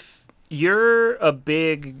 if you're a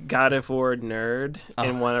big God of War nerd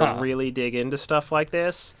and want to really dig into stuff like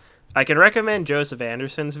this, I can recommend Joseph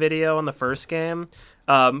Anderson's video on the first game,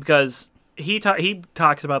 because he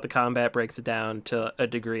talks about the combat, breaks it down to a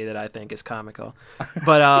degree that I think is comical,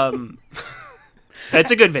 but it's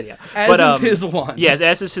a good video. As is his want. Yes,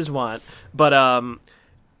 as is his want. But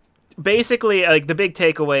basically, like, the big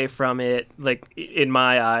takeaway from it, like, in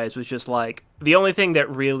my eyes, was just like, the only thing that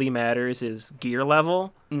really matters is gear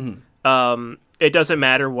level. It doesn't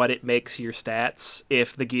matter what it makes your stats.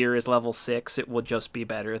 If the gear is level 6, it will just be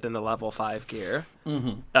better than the level 5 gear.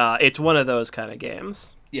 It's one of those kind of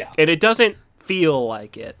games. Yeah. And it doesn't feel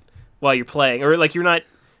like it while you're playing, or like you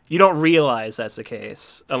don't realize that's the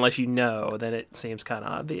case unless you know. Then it seems kind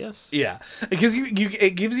of obvious. Yeah, because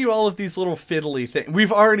it gives you all of these little fiddly things.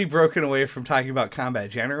 We've already broken away from talking about combat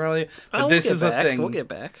generally, but this is a thing. We'll get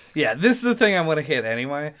back. Yeah, this is a thing I want to hit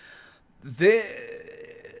anyway.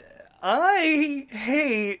 I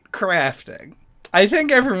hate crafting. I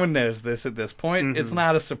think everyone knows this at this point. It's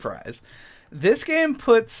not a surprise. This game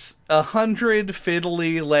puts 100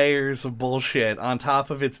 fiddly layers of bullshit on top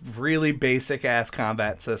of its really basic-ass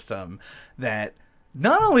combat system that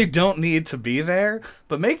not only don't need to be there,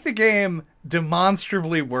 but make the game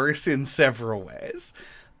demonstrably worse in several ways.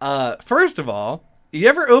 First of all, you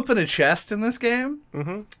ever open a chest in this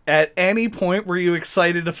game? At any point were you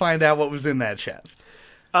excited to find out what was in that chest?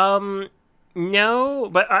 No,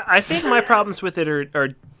 but I think my problems with it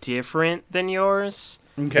are different than yours.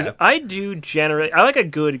 Okay. I like a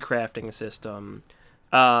good crafting system.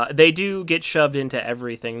 They do get shoved into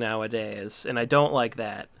everything nowadays, and I don't like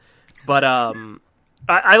that. But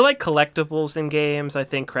I like collectibles in games. I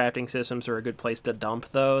think crafting systems are a good place to dump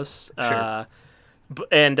those. Sure.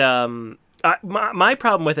 My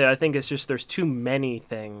problem with it, I think, is just there's too many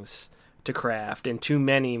things to craft and too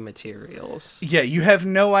many materials. Yeah, you have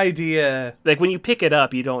no idea. Like, when you pick it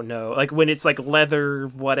up, you don't know. Like, when it's like leather,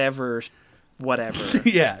 whatever.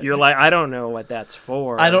 Yeah. You're like, I don't know what that's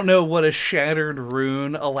for. I don't know what a shattered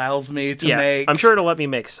rune allows me to make. I'm sure it'll let me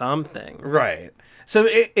make something. Right. So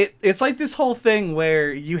it's like this whole thing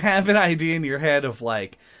where you have an idea in your head of,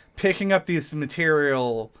 like, picking up this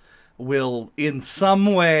material will in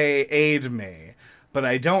some way aid me, but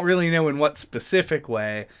I don't really know in what specific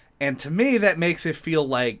way. And to me, that makes it feel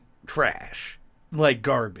like trash, like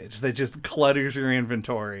garbage that just clutters your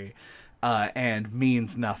inventory and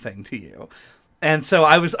means nothing to you. And so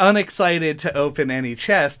I was unexcited to open any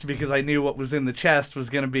chest because I knew what was in the chest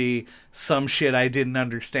was going to be some shit I didn't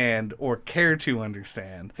understand or care to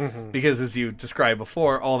understand. Because as you described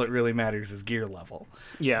before, all that really matters is gear level.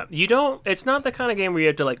 Yeah, it's not the kind of game where you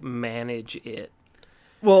have to, like, manage it.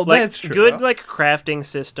 Well, Like, that's true. Good, like, crafting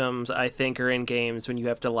systems, I think, are in games when you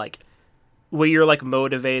have to, like, where you're like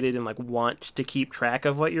motivated and like want to keep track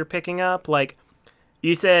of what you're picking up. Like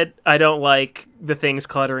you said, I don't like the things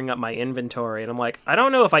cluttering up my inventory, and I'm like, I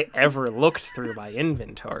don't know if I ever looked through my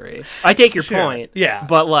inventory. I take your point, yeah,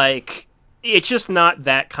 but like it's just not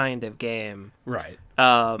that kind of game, right?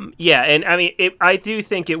 Yeah, and I mean, I do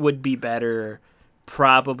think it would be better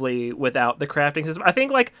probably without the crafting system. I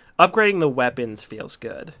think like upgrading the weapons feels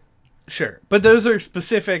good. Sure, but those are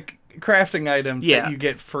specific crafting items Yeah. that you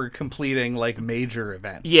get for completing like major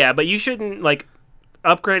events. Yeah, but you shouldn't like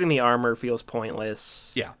upgrading the armor feels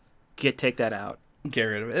pointless. Yeah. Take that out. Get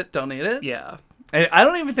rid of it. Don't need it. Yeah. And I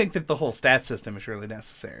don't even think that the whole stat system is really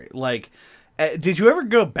necessary. Like, did you ever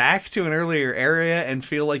go back to an earlier area and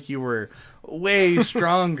feel like you were way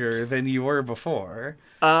stronger than you were before?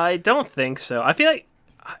 I don't think so. I feel like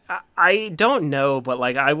I don't know, but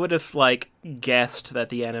like I would have like guessed that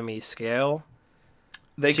the enemies scale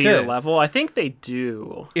They to could. your level. I think they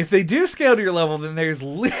do. If they do scale to your level, then there's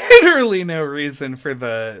literally no reason for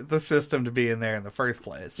the system to be in there in the first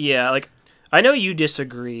place. Yeah, like I know you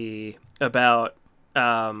disagree about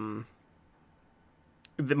the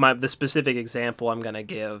specific example I'm gonna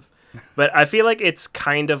give, but I feel like it's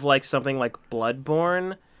kind of like something like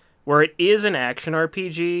Bloodborne, where it is an action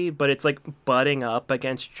RPG, but it's like butting up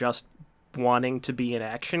against just wanting to be an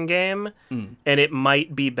action game, and it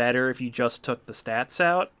might be better if you just took the stats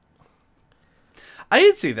out. I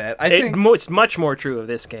did see that. I think It's much more true of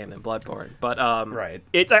this game than Bloodborne, but right.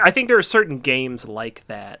 I think there are certain games like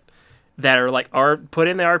that are put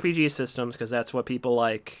in the RPG systems because that's what people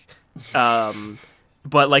like,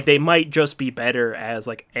 but like they might just be better as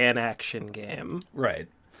like an action game. Right.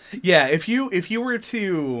 Yeah, if you were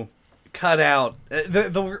to cut out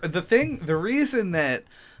the reason that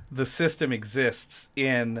the system exists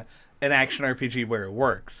in an action RPG where it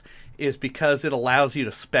works is because it allows you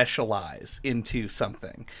to specialize into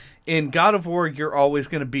something. In God of War, you're always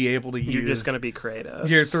going to be able to use... You're just going to be Kratos.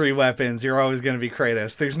 Your 3 weapons, you're always going to be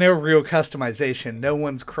Kratos. There's no real customization. No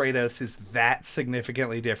one's Kratos is that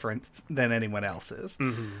significantly different than anyone else's.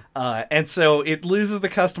 Mm-hmm. And so it loses the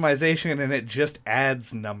customization and it just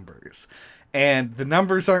adds numbers. And the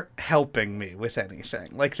numbers aren't helping me with anything.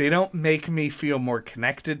 Like, they don't make me feel more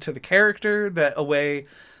connected to the character a way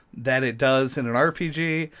that it does in an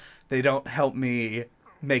RPG. They don't help me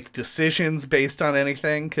make decisions based on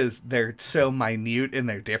anything because they're so minute in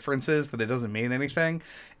their differences that it doesn't mean anything.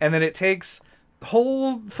 And then it takes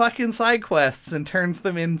whole fucking side quests and turns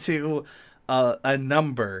them into a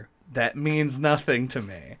number that means nothing to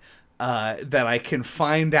me, that I can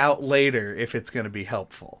find out later if it's going to be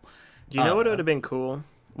helpful. You know what would have been cool?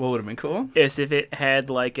 What would have been cool? Is if it had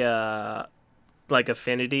like a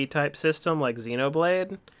affinity type system like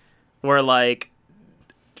Xenoblade, where like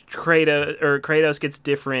Kratos gets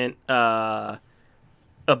different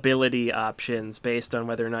ability options based on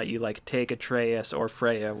whether or not you like take Atreus or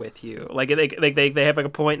Freya with you. Like they have like a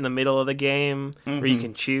point in the middle of the game where you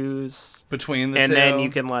can choose between the two, and then you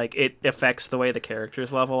can like it affects the way the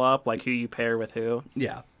characters level up, like who you pair with who.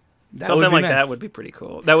 Yeah. Something like that would be pretty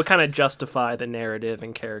cool. That would kind of justify the narrative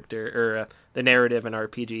and character, or the narrative and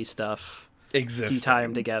RPG stuff. Existing. You tie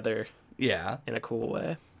them together. Yeah. In a cool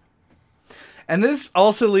way. And this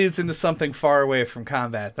also leads into something far away from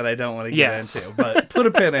combat that I don't want to get into, but put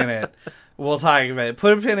a pin in it. We'll talk about it.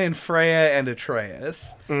 Put a pin in Freya and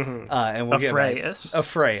Atreus. Mm-hmm. And we'll get back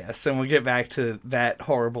Atreus, and we'll get back to that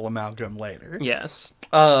horrible amalgam later. Yes.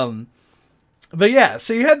 But yeah,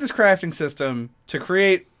 so you had this crafting system to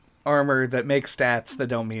create armor that makes stats that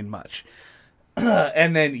don't mean much.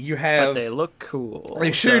 And then you have... But they look cool.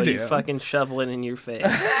 They sure do. You fucking shovel it in your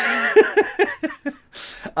face.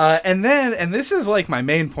 And this is like my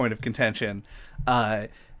main point of contention.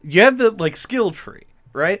 You have the like skill tree,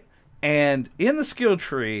 right? And in the skill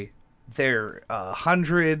tree, there are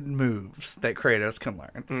 100 moves that Kratos can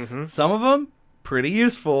learn. Mm-hmm. Some of them pretty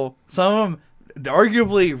useful. Some of them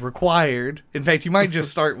arguably required. In fact, you might just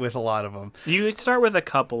start with a lot of them. You start with a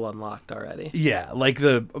couple unlocked already. Yeah, like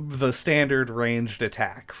the standard ranged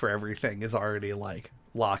attack for everything is already like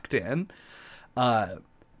locked in.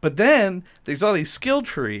 But then there's all these skill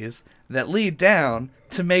trees that lead down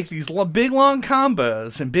to make these big long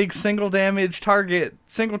combos and big single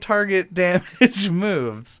target damage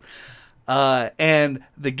moves. And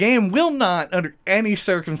the game will not, under any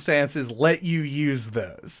circumstances, let you use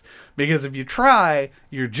those. Because if you try,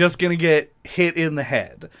 you're just going to get hit in the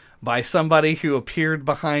head by somebody who appeared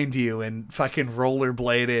behind you and fucking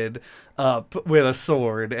rollerbladed up with a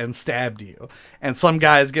sword and stabbed you. And some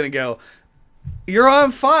guy's going to go, "You're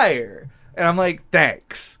on fire." And I'm like,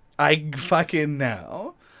 "Thanks. I fucking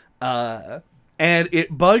know." And And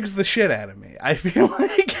it bugs the shit out of me. I feel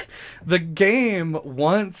like the game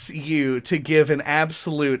wants you to give an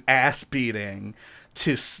absolute ass beating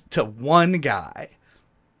to one guy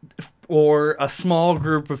or a small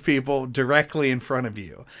group of people directly in front of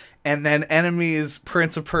you. And then enemies,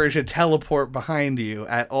 Prince of Persia, teleport behind you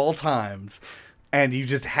at all times. And you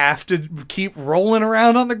just have to keep rolling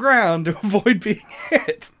around on the ground to avoid being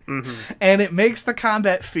hit. Mm-hmm. And it makes the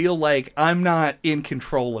combat feel like I'm not in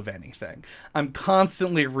control of anything. I'm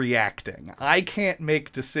constantly reacting. I can't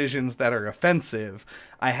make decisions that are offensive.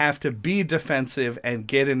 I have to be defensive and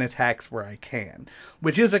get in attacks where I can.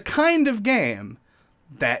 Which is a kind of game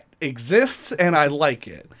that exists, and I like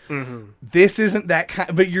it. Mm-hmm. This isn't that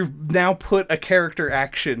kind, but you've now put a character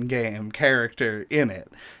action game character in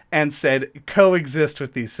it and said coexist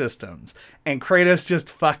with these systems, and Kratos just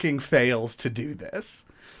fucking fails to do this.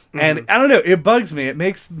 Mm-hmm. And I don't know, it bugs me. It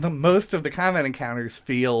makes the most of the combat encounters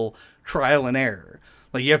feel trial and error.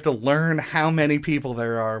 Like, you have to learn how many people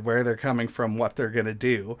there are, where they're coming from, what they're gonna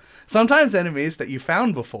do. Sometimes enemies that you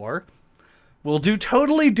found before will do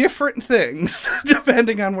totally different things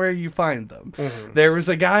depending on where you find them. Mm-hmm. There was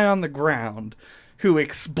a guy on the ground who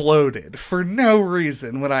exploded for no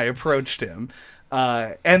reason when I approached him.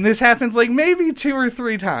 And this happens like maybe 2 or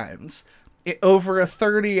 3 times over a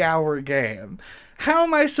 30-hour game. How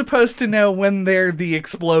am I supposed to know when they're the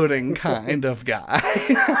exploding kind of guy?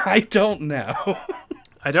 I don't know.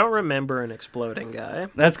 I don't remember an exploding guy.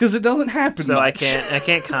 That's because it doesn't happen so much. I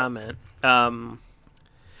can't comment.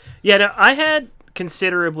 Yeah, no, I had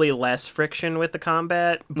considerably less friction with the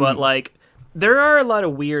combat, but, like, there are a lot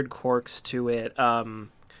of weird quirks to it.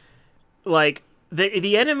 Like,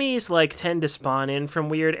 the enemies, like, tend to spawn in from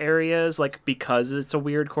weird areas, like, because it's a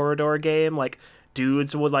weird corridor game. Like,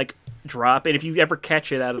 dudes would, like, drop in. If you ever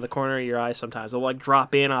catch it out of the corner of your eye sometimes, they'll, like,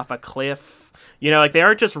 drop in off a cliff. You know, like, they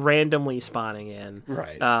aren't just randomly spawning in.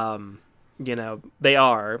 Right. You know, they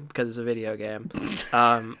are, because it's a video game.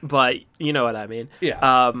 But you know what I mean.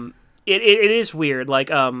 Yeah. It is weird. Like,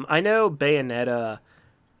 I know Bayonetta,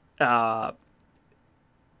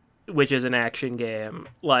 which is an action game,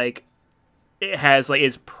 like, it has, like,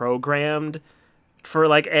 is programmed for,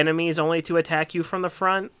 like, enemies only to attack you from the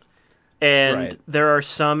front. And there are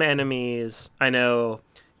some enemies, I know,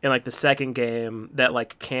 in, like, the second game that,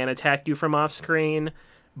 like, can attack you from off screen.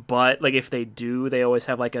 But, like, if they do, they always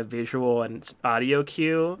have, like, a visual and audio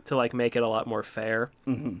cue to, like, make it a lot more fair.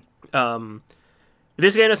 Mm-hmm.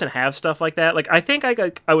 This game doesn't have stuff like that. Like, I think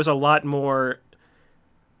I was a lot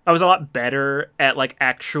better at, like,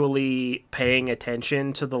 actually paying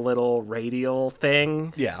attention to the little radial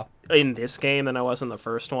thing. Yeah. In this game than I was in the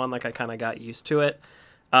first one. Like, I kind of got used to it.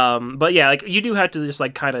 But yeah, like, you do have to just,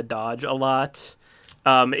 like, kind of dodge a lot.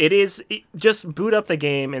 Just boot up the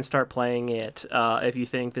game and start playing it if you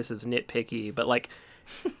think this is nitpicky, but, like,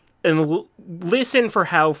 and listen for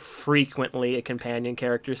how frequently a companion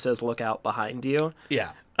character says "look out behind you."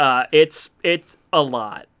 Yeah. It's a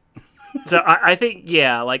lot. So I think,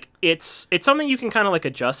 yeah, like, it's something you can kind of, like,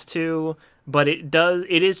 adjust to, but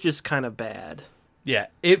it is just kind of bad. Yeah,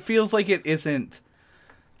 it feels like it isn't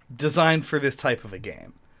designed for this type of a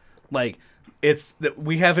game. Like, it's that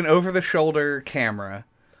we have an over-the-shoulder camera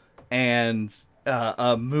and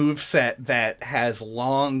a moveset that has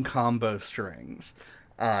long combo strings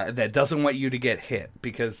that doesn't want you to get hit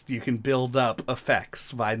because you can build up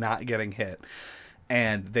effects by not getting hit.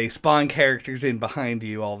 And they spawn characters in behind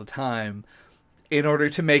you all the time in order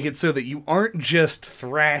to make it so that you aren't just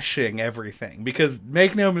thrashing everything. Because,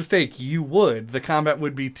 make no mistake, you would. The combat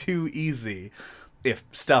would be too easy if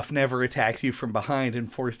stuff never attacked you from behind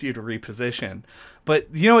and forced you to reposition.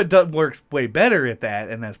 But, you know, it works way better at that,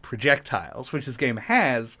 and that's projectiles, which this game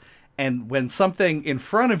has. And when something in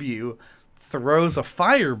front of you throws a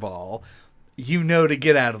fireball, you know to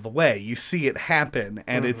get out of the way. You see it happen,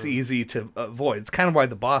 and it's easy to avoid. It's kind of why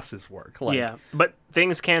the bosses work. Like, yeah, but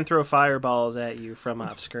things can throw fireballs at you from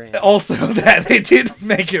off screen. Also, that they did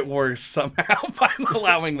make it worse somehow by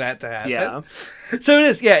allowing that to happen. Yeah. So it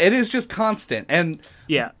is. Yeah, it is just constant, and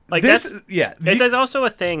yeah, like this. It's also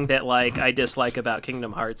a thing that, like, I dislike about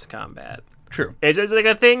Kingdom Hearts combat. True. It's like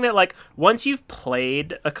a thing that, like, once you've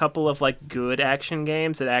played a couple of, like, good action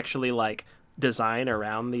games that actually, like, design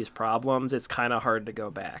around these problems, it's kind of hard to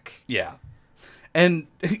go back. Yeah. And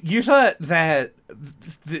you thought that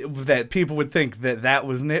people would think that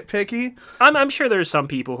was nitpicky? I'm sure there's some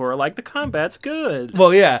people who are like, the combat's good.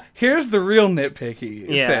 Well, yeah. Here's the real nitpicky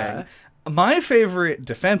thing. My favorite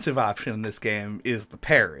defensive option in this game is the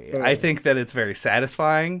parry. I think that it's very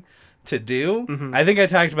satisfying to do. I think I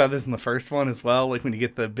talked about this in the first one as well, like when you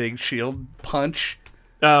get the big shield punch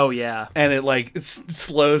Oh, yeah. And it, like,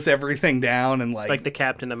 slows everything down and, Like the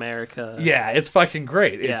Captain America. Yeah, it's fucking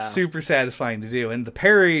great. Yeah. It's super satisfying to do. And the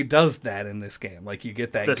parry does that in this game. Like, you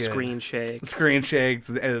get that The good... screen shake. Screen shake,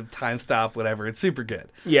 time stop, whatever. It's super good.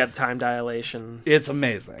 Yeah, time dilation. It's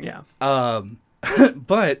amazing. Yeah.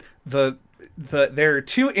 But there are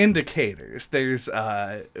two indicators. There's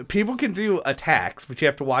people can do attacks, but you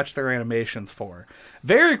have to watch their animations for.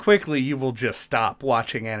 Very quickly, you will just stop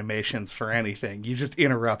watching animations for anything. You just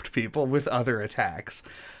interrupt people with other attacks.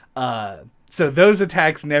 So those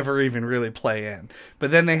attacks never even really play in.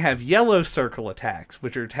 But then they have yellow circle attacks,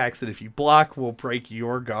 which are attacks that if you block will break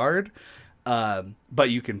your guard, but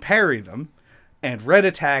you can parry them. And red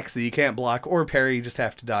attacks that you can't block or parry, you just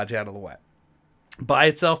have to dodge out of the way. By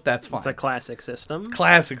itself, that's fine. It's a classic system.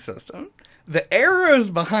 Classic system. The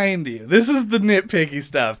arrows behind you, this is the nitpicky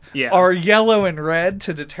stuff, Yeah. are yellow and red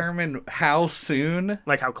to determine how soon.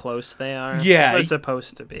 Like how close they are. Yeah. That's what it's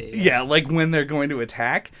supposed to be. Yeah, like when they're going to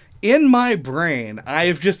attack. In my brain,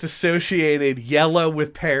 I've just associated yellow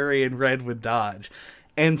with parry and red with dodge.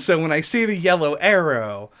 And so when I see the yellow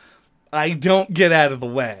arrow, I don't get out of the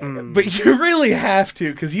way. But you really have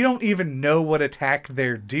to, because you don't even know what attack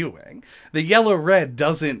they're doing. The yellow-red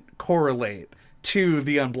doesn't correlate to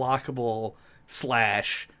the unblockable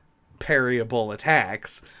 / parryable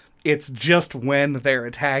attacks. It's just when they're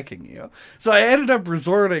attacking you. So I ended up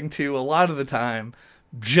resorting to, a lot of the time,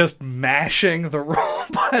 just mashing the wrong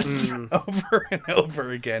button over and over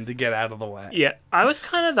again to get out of the way. Yeah, I was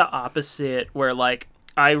kind of the opposite, where, like,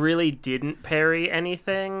 I really didn't parry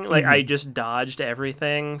anything. Like, I just dodged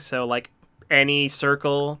everything. So, like, any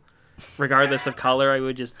circle, regardless of color, I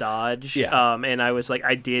would just dodge. Yeah. And I was, like,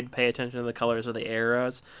 I did pay attention to the colors of the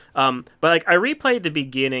arrows. But, like, I replayed the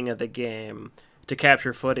beginning of the game to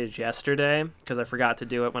capture footage yesterday, because I forgot to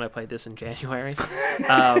do it when I played this in January.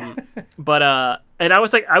 And I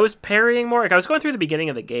was, like, I was parrying more. Like, I was going through the beginning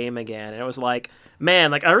of the game again, and it was like,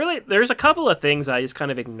 man, like, there's a couple of things I just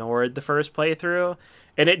kind of ignored the first playthrough.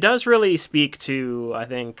 And it does really speak to, I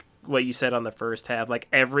think, what you said on the first half. Like,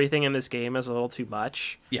 everything in this game is a little too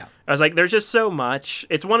much. Yeah. I was like, there's just so much.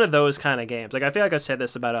 It's one of those kind of games. Like, I feel like I've said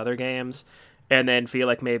this about other games, and then feel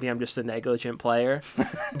like maybe I'm just a negligent player.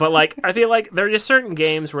 But, like, I feel like there are just certain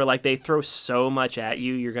games where, like, they throw so much at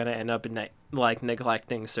you, you're going to end up,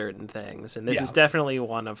 neglecting certain things. And this is definitely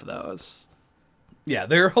one of those. Yeah,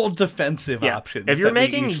 there are whole defensive options. If you're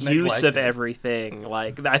making use of everything,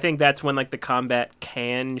 like, I think that's when, like, the combat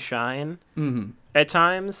can shine at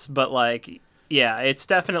times. But, like, yeah, it's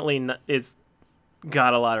definitely it's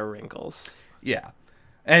got a lot of wrinkles. Yeah.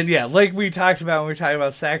 And yeah, like we talked about when we were talking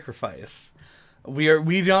about Sacrifice,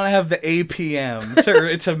 we don't have the APM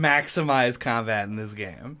to maximize combat in this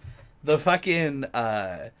game. The fucking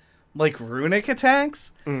like runic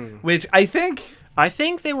attacks, which I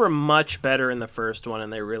think they were much better in the first one,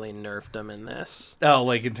 and they really nerfed them in this. Oh,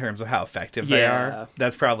 like in terms of how effective they are?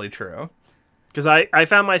 That's probably true. Because I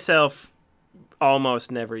found myself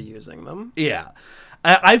almost never using them. Yeah.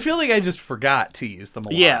 I feel like I just forgot to use them a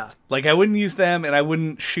lot. Yeah. Like, I wouldn't use them, and I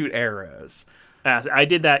wouldn't shoot arrows. I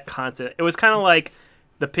did that constant. It was kind of like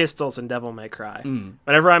the pistols in Devil May Cry.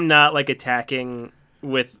 Whenever I'm not, like, attacking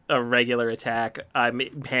with a regular attack, I'm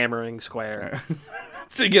hammering square.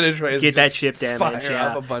 To get that chip damage,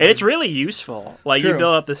 yeah. And it's really useful. Like, you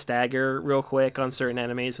build up the stagger real quick on certain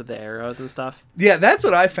enemies with the arrows and stuff. Yeah, that's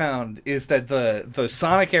what I found, is that the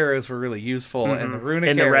sonic arrows were really useful, and the runic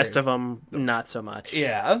and arrows... the rest of them, not so much.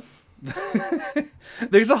 Yeah.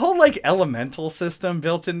 There's a whole, like, elemental system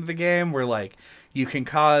built into the game where, like, you can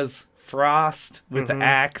cause frost with the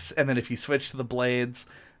axe, and then if you switch to the blades,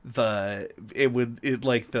 the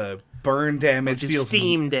burn damage deals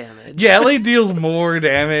steam damage. Yeah, it like deals more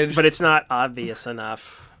damage, but it's not obvious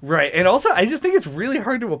enough. Right, and also I just think it's really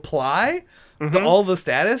hard to apply all the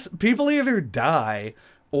status. People either die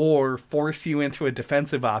or force you into a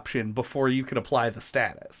defensive option before you could apply the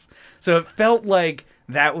status. So it felt like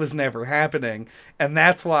that was never happening, and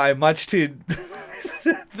that's why, much to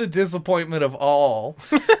the disappointment of all,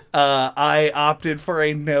 I opted for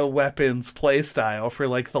a no weapons playstyle for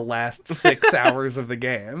like the last 6 hours of the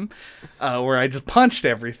game, where I just punched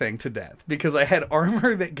everything to death because I had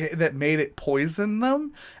armor that made it poison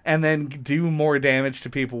them and then do more damage to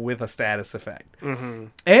people with a status effect.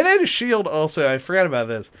 And I had a shield also. I forgot about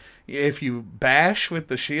this. If you bash with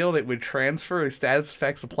the shield, it would transfer status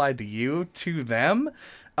effects applied to you to them,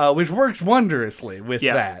 which works wondrously with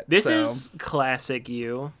that. This is classic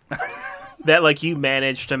you. That, like, you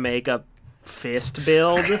managed to make a fist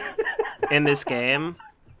build in this game.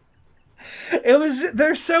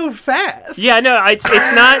 They're so fast. Yeah, no,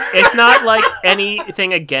 it's not like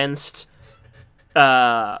anything against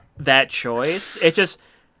that choice.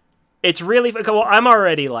 It's really... Well, I'm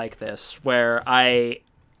already like this, where I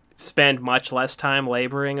spend much less time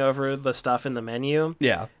laboring over the stuff in the menu.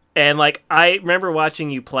 Yeah. And, like, I remember watching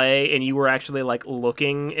you play, and you were actually, like,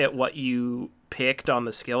 looking at what you picked on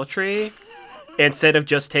the skill tree instead of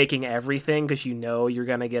just taking everything, because you know you're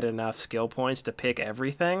going to get enough skill points to pick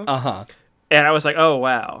everything. Uh-huh. And I was like, oh,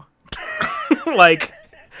 wow. Like,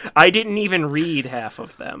 I didn't even read half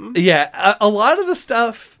of them. Yeah, a lot of the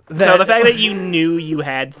stuff... So the fact that you knew you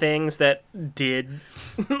had things that did,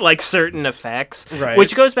 like, certain effects, right.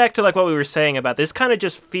 which goes back to, like, what we were saying about this kind of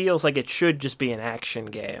just feels like it should just be an action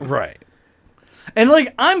game. Right. And,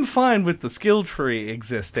 like, I'm fine with the skill tree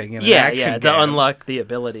existing in an action game. To unlock the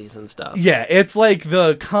abilities and stuff. Yeah, it's like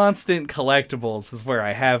the constant collectibles is where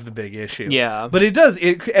I have the big issue. Yeah. But it does,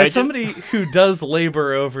 as somebody who does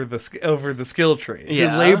labor over the skill tree, who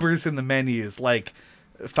labors in the menus like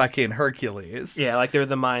fucking Hercules. Yeah, like they're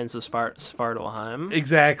the mines of Svartalheim.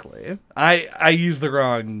 Exactly. I use the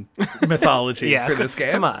wrong mythology for this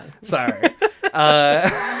game. Come on. Sorry.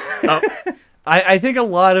 I think a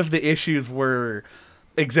lot of the issues were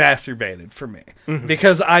exacerbated for me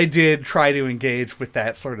because I did try to engage with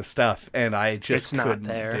that sort of stuff and I just couldn't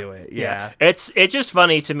do it. Yeah. It's just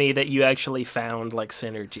funny to me that you actually found like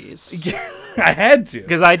synergies. Yeah, I had to.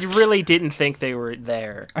 Because I really didn't think they were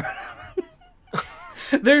there.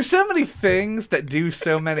 There's so many things that do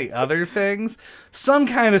so many other things. Some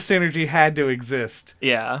kind of synergy had to exist.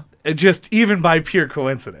 Yeah. Just even by pure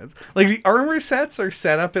coincidence. Like, the armor sets are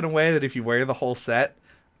set up in a way that if you wear the whole set,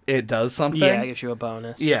 it does something. Yeah, it gives you a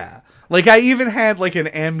bonus. Yeah. Like, I even had, like, an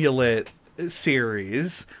amulet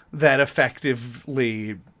series that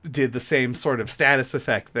effectively did the same sort of status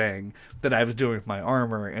effect thing that I was doing with my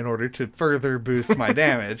armor in order to further boost my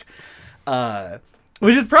damage.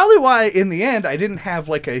 Which is probably why, in the end, I didn't have,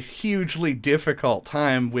 like, a hugely difficult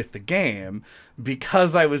time with the game,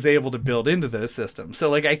 because I was able to build into those systems. So,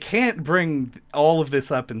 like, I can't bring all of this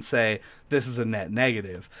up and say, this is a net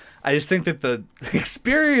negative. I just think that the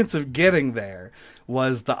experience of getting there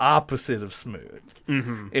was the opposite of smooth.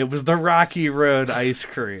 Mm-hmm. It was the rocky road ice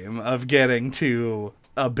cream of getting to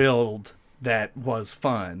a build that was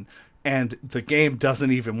fun, and the game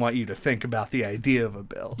doesn't even want you to think about the idea of a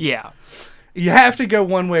build. Yeah. You have to go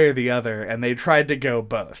one way or the other, and they tried to go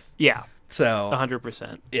both. Yeah. So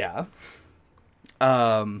 100%. Yeah.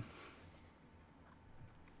 Man,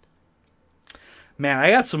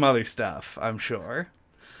 I got some other stuff, I'm sure.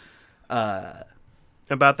 About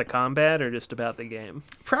the combat or just about the game?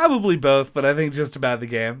 Probably both, but I think just about the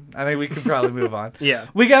game. I think we could probably move on. Yeah.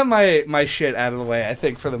 We got my shit out of the way, I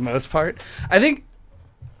think, for the most part. I think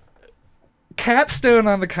capstone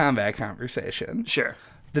on the combat conversation. Sure.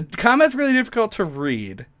 The combat's really difficult to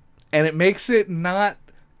read, and it makes it not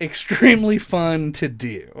extremely fun to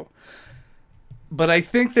do. But I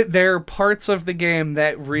think that there are parts of the game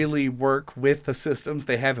that really work with the systems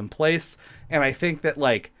they have in place, and I think that,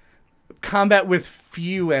 like, combat with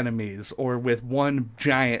few enemies or with one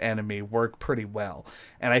giant enemy work pretty well.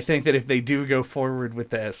 And I think that if they do go forward with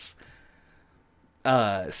this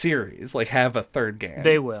series, like have a third game,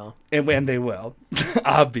 they will. And they will,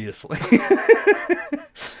 obviously.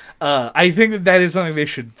 I think that is something they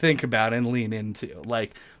should think about and lean into.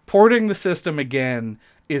 Like, porting the system again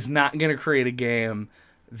is not going to create a game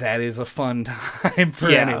that is a fun time for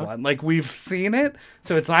anyone. Like, we've seen it,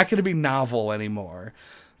 so it's not going to be novel anymore.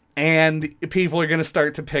 And people are going to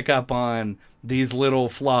start to pick up on these little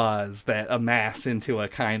flaws that amass into a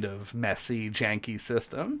kind of messy, janky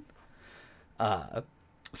system.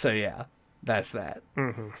 So yeah, that's that.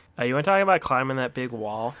 Mm-hmm. You want to talk about climbing that big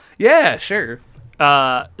wall? Yeah, sure.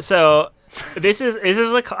 So this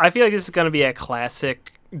is like, I feel like this is going to be a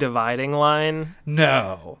classic dividing line.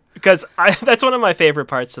 No. Because that's one of my favorite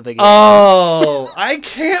parts of the game. Oh, I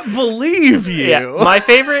can't believe you. Yeah, my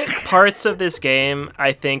favorite parts of this game,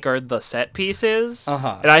 I think, are the set pieces.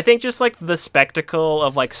 Uh-huh. And I think just, like, the spectacle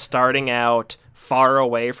of, like, starting out far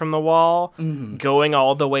away from the wall, going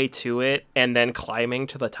all the way to it, and then climbing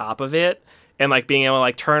to the top of it, and, like, being able to,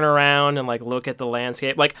 like, turn around and, like, look at the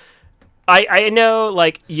landscape. Like, I know,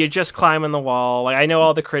 like, you're just climbing the wall. Like, I know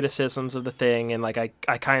all the criticisms of the thing, and, like,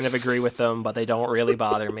 I kind of agree with them, but they don't really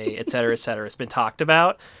bother me, et cetera, et cetera. It's been talked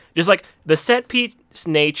about. Just, like, the set piece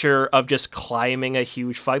nature of just climbing a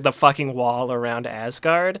huge, the fucking wall around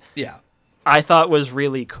Asgard. Yeah. I thought was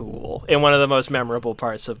really cool and one of the most memorable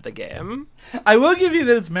parts of the game. I will give you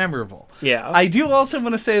that it's memorable. Yeah. I do also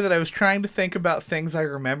want to say that I was trying to think about things I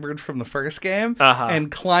remembered from the first game, and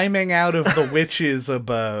climbing out of the witch's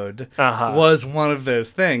abode was one of those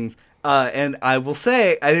things. And I will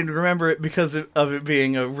say I didn't remember it because of it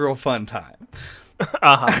being a real fun time.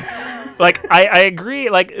 Like, I agree,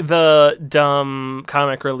 like, the dumb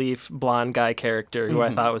comic relief blonde guy character, who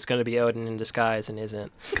I thought was going to be Odin in disguise and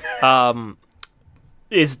isn't,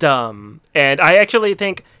 is dumb. And I actually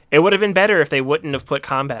think it would have been better if they wouldn't have put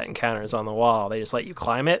combat encounters on the wall. They just let you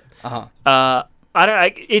climb it.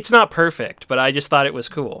 It's not perfect, but I just thought it was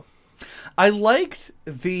cool. I liked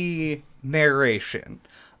the narration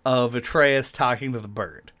of Atreus talking to the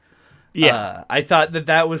bird. Yeah. I thought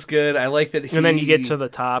that was good. I like that And then you get to the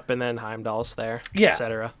top, and then Heimdall's there,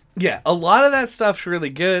 etc. Yeah, a lot of that stuff's really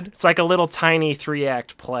good. It's like a little tiny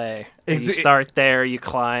 3-act play. You start there, you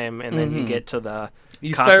climb, and then you get to the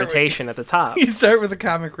confrontation at the top. You start with the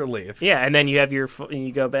comic relief. Yeah, and then you have you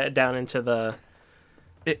go back down into the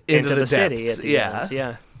city at the end.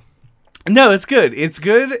 Yeah. No, it's good. It's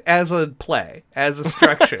good as a play, as a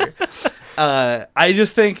structure. I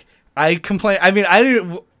just think I complain. I mean,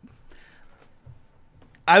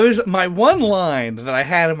 my one line that I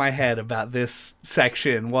had in my head about this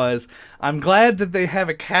section was, I'm glad that they have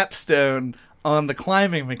a capstone on the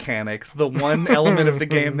climbing mechanics, the one element of the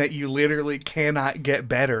game that you literally cannot get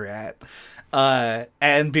better at,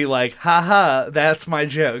 and be like, haha, that's my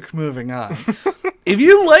joke, moving on. If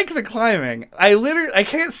you like the climbing, I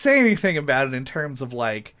can't say anything about it in terms of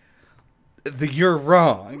like, you're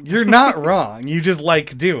wrong. You're not wrong. You just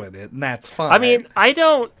like doing it, and that's fine. I mean, I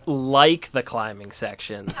don't like the climbing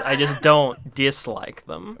sections. I just don't dislike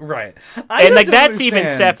them. Right. And like that's even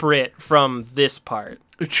separate from this part.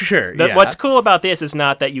 Sure. What's cool about this is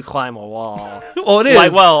not that you climb a wall. Well, it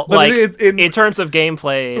is. In terms of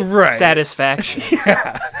gameplay satisfaction,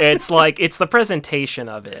 it's like it's the presentation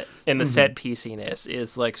of it and the set pieciness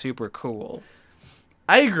is like super cool.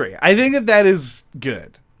 I agree. I think that is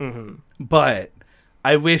good. But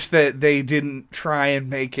I wish that they didn't try and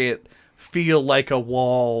make it feel like a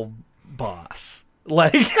wall boss.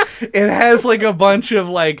 Like, it has like a bunch of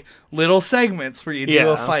like little segments where you do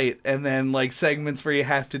a fight, and then like segments where you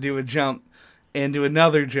have to do a jump and do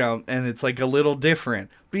another jump, and it's like a little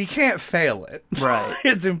different, but you can't fail it. Right.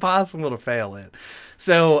 It's impossible to fail it.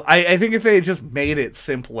 So I think if they had just made it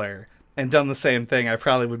simpler and done the same thing, I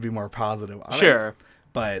probably would be more positive on it.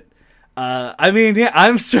 But I mean, yeah,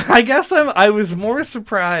 I was more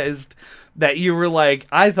surprised that you were like,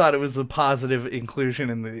 I thought it was a positive inclusion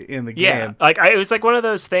in the game. Yeah, like it was like one of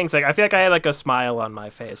those things. Like I feel like I had like a smile on my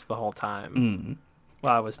face the whole time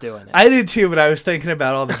while I was doing it. I did too, but I was thinking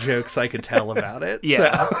about all the jokes I could tell about it.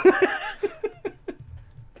 Yeah. So.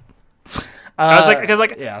 I was like, because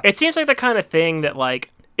like it seems like the kind of thing that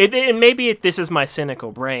like and maybe this is my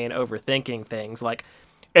cynical brain overthinking things. Like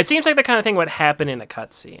it seems like the kind of thing would happen in a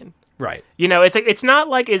cutscene. Right. You know, it's not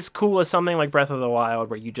like as cool as something like Breath of the Wild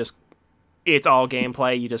where it's all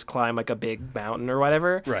gameplay, you just climb like a big mountain or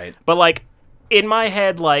whatever. Right. But like in my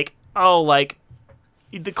head, like, oh, like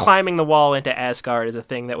climbing the wall into Asgard is a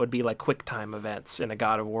thing that would be like quick time events in a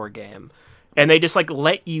God of War game. And they just like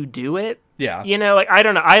let you do it. Yeah. You know, like I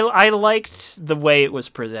don't know. I liked the way it was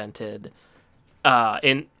presented. I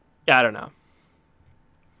don't know.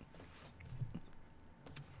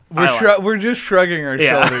 We're just shrugging our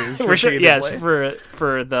shoulders. Yes,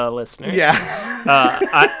 for the listeners. Yeah.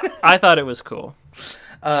 I thought it was cool.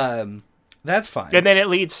 That's fine. And then it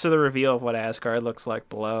leads to the reveal of what Asgard looks like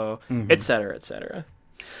below, et cetera, et cetera.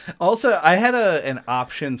 Also, I had an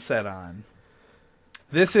option set on.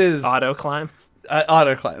 This is auto climb.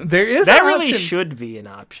 Auto climb. There is that really should be an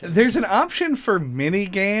option. There's an option for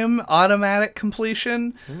minigame automatic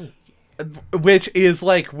completion. Which is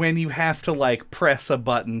like when you have to like press a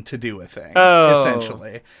button to do a thing,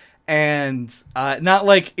 essentially, and not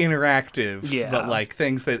like interactives, but like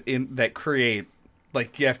things that create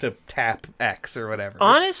like you have to tap X or whatever.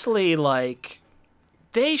 Honestly, like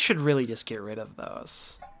they should really just get rid of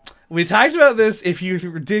those. We talked about this if you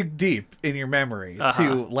dig deep in your memory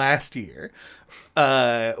to last year.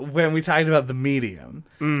 When we talked about the medium,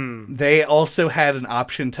 they also had an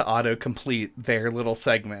option to auto-complete their little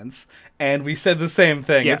segments, and we said the same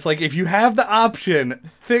thing. Yeah. It's like, if you have the option,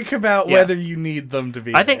 think about whether you need them to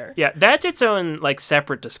be there. I think, that's its own, like,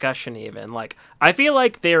 separate discussion even. Like, I feel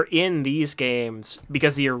like they're in these games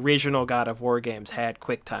because the original God of War games had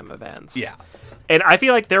QuickTime events. Yeah. And I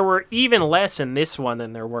feel like there were even less in this one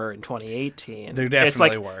than there were in 2018. There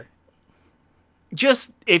definitely were.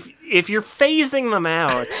 Just if you're phasing them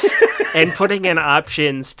out and putting in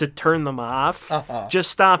options to turn them off,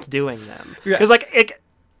 just stop doing them. Because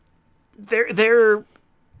they're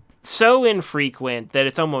so infrequent that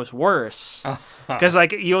it's almost worse. Because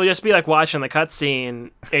like you'll just be like watching the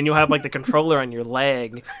cutscene and you'll have like the controller on your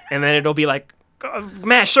leg, and then it'll be like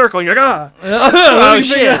mash circle, and you're like, oh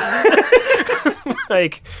shit.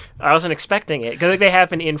 Like, I wasn't expecting it because like, they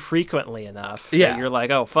happen infrequently enough. Yeah. That you're like,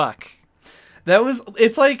 oh fuck.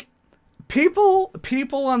 It's like people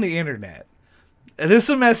on the internet. And this is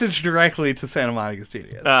a message directly to Santa Monica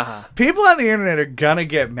Studios. Uh-huh. People on the internet are gonna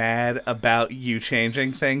get mad about you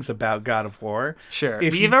changing things about God of War. Sure.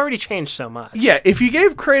 If You've already changed so much. Yeah, if you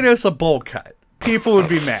gave Kratos a bowl cut, people would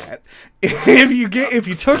be mad. If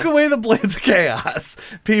you took away the Blades of Chaos,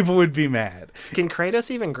 people would be mad. Can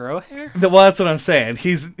Kratos even grow hair? Well, that's what I'm saying.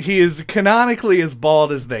 He is canonically as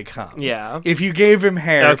bald as they come. Yeah. If you gave him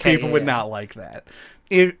hair, Okay, people would yeah. not like that.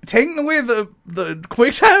 If taking away the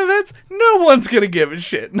quick time events, no one's gonna give a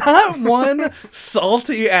shit. Not one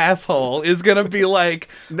salty asshole is gonna be like,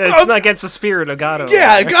 That's not against the spirit of God of War.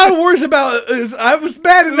 yeah, God of War's about. I was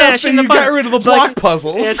mad enough that you got rid of the block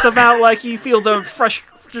puzzles. It's about like you feel the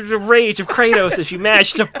the rage of Kratos as you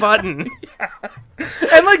mash the button.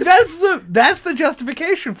 And like that's the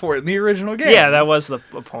justification for it in the original game. Yeah, that was the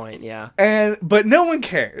point. Yeah, but no one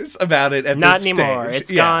cares about it at not this anymore. stage.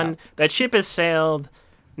 It's gone. That ship has sailed.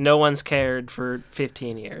 No one's cared for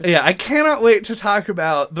 15 years. Yeah, I cannot wait to talk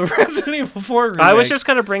about the Resident Evil 4 remake. I was just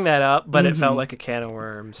going to bring that up, but it felt like a can of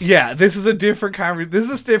worms. Yeah, this is a different this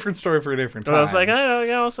is a different story for a different time. But I was like,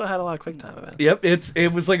 I also had a lot of quick time events. Yep,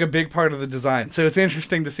 it was like a big part of the design. So it's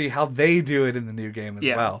interesting to see how they do it in the new game as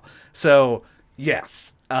well. So,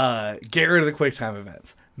 yes, get rid of the quick time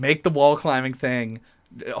events. Make the wall climbing thing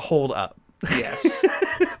hold up. Yes.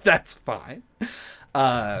 That's fine.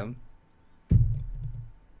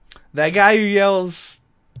 That guy who yells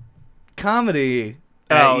comedy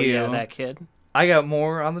at you. Yeah, that kid. I got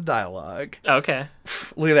more on the dialogue. Okay.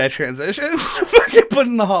 Look at that transition. Fucking put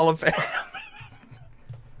in the Hall of Fame.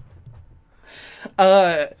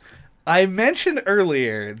 I mentioned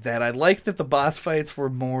earlier that I liked that the boss fights were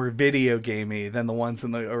more video gamey than the ones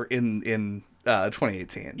in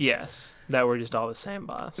 2018. Yes, that were just all the same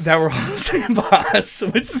boss. That were all the same boss,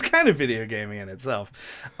 which is kind of video gaming in itself.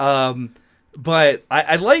 But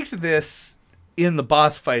I liked this in the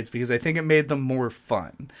boss fights because I think it made them more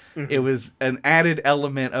fun. Mm-hmm. It was an added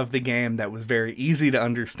element of the game that was very easy to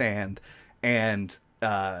understand, and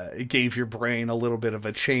it gave your brain a little bit of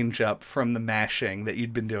a change up from the mashing that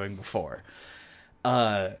you'd been doing before.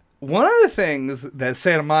 One of the things that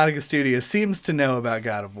Santa Monica Studios seems to know about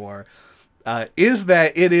God of War is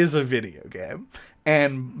that it is a video game.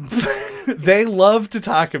 And they love to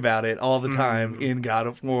talk about it all the time in God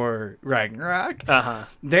of War Ragnarok. Uh-huh.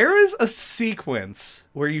 There is a sequence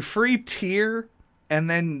where you free Tyr, and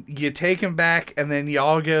then you take him back, and then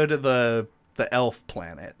y'all go to the elf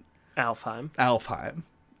planet. Alfheim.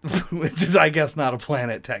 Which is, I guess, not a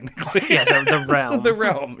planet, technically. Yeah, the realm. The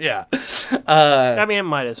realm, yeah. I mean, it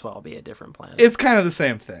might as well be a different planet. It's kind of the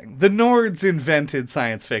same thing. The Nords invented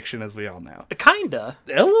science fiction, as we all know. Kinda.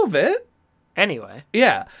 A little bit. Anyway.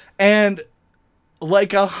 Yeah, and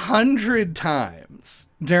like 100 times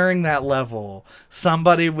during that level,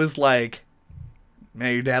 somebody was like,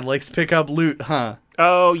 man, your dad likes to pick up loot, huh?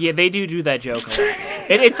 Oh, yeah, they do that joke a lot.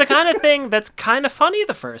 It's the kind of thing that's kind of funny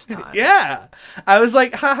the first time. Yeah. I was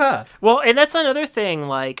like, haha. Well, and that's another thing,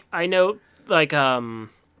 like, I know, like,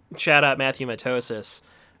 shout out Matthew Matosis,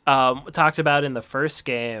 talked about in the first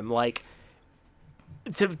game, like,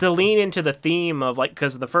 to lean into the theme of, like,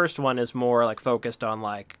 because the first one is more, like, focused on,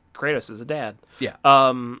 like, Kratos is a dad. Yeah.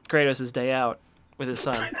 Kratos' day out with his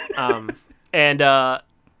son. And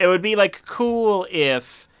it would be, like, cool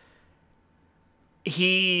if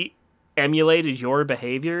he emulated your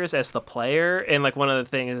behaviors as the player. And, like, one of the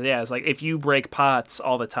things, is, like, if you break pots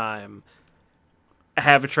all the time,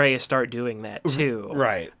 have Atreus start doing that, too.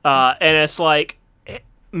 Right. And it's, like,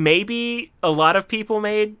 maybe a lot of people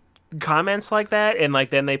made comments like that, and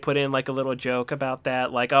like then they put in like a little joke about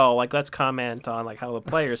that, like, oh, like let's comment on like how the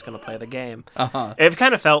player's gonna play the game. It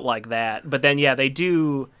kind of felt like that, but then they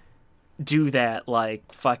do that like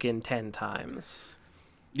fucking 10 times.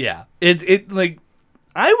 Yeah, it like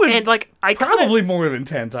I would, and like I probably kinda, more than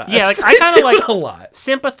 10 times. Yeah, like I kind of like a lot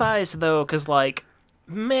sympathize though, because like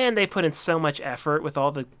man, they put in so much effort with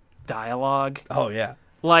all the dialogue. Oh yeah,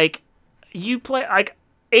 like you play like.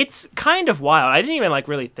 It's kind of wild. I didn't even, like,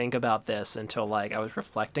 really think about this until, like, I was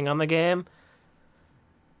reflecting on the game.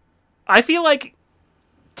 I feel like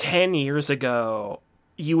 10 years ago,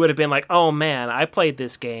 you would have been like, oh, man, I played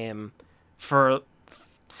this game for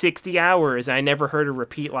 60 hours and I never heard a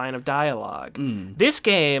repeat line of dialogue. This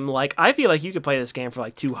game, like, I feel like you could play this game for,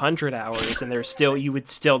 like, 200 hours and you would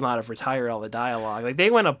still not have retired all the dialogue. Like, they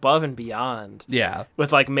went above and beyond. Yeah.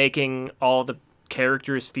 With, like, making all the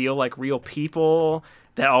characters feel like real people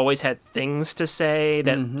that always had things to say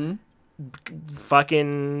that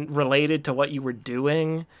fucking related to what you were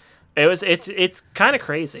doing. It's kind of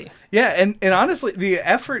crazy. Yeah, and honestly, the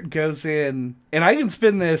effort goes in, and I can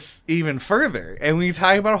spin this even further, and we can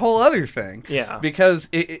talk about a whole other thing. Yeah. Because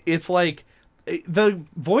it's like, the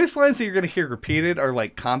voice lines that you're going to hear repeated are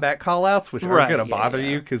like combat callouts, which are going to bother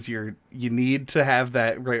you because you need to have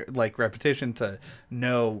that repetition to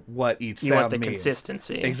know what each sound means. You want the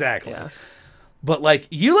consistency. Exactly. Yeah. But like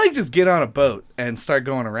just get on a boat and start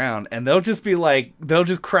going around, and they'll just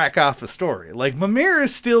crack off a story. Like Mimir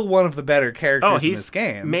is still one of the better characters in this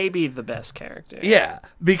game. Maybe the best character. Yeah,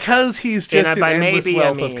 because he's just an endless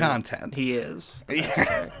wealth of content. He is the best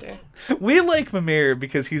character. We like Mimir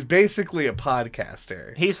because he's basically a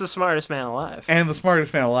podcaster. He's the smartest man alive. And the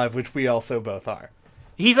smartest man alive, which we also both are.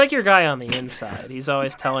 He's like your guy on the inside. He's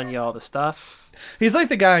always telling you all the stuff. He's like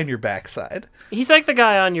the guy on your backside. He's like the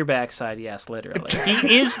guy on your backside, yes, literally.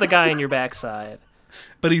 He is the guy on your backside.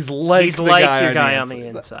 But he's like your guy on the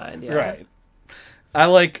inside. Yeah. Right. I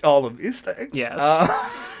like all of these things. Yes.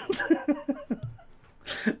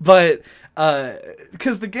 But,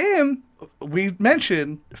 because the game, we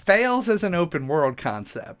mentioned, fails as an open world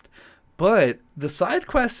concept. But the side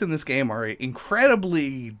quests in this game are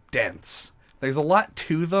incredibly dense. There's a lot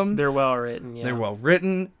to them. They're well written, yeah. They're well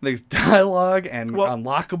written. There's dialogue and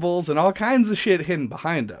unlockables and all kinds of shit hidden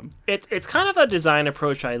behind them. It's kind of a design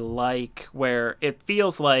approach I like, where it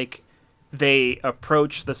feels like they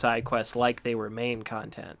approached the side quests like they were main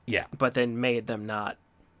content. Yeah. But then made them not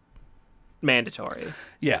mandatory.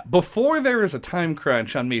 Yeah. Before there was a time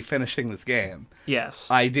crunch on me finishing this game,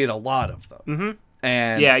 yes, I did a lot of them. Mm-hmm.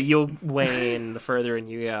 And yeah, you'll wane the further in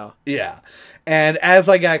you go. Yeah. And as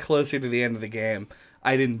I got closer to the end of the game,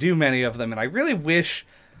 I didn't do many of them, and I really wish...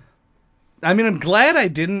 I mean, I'm glad I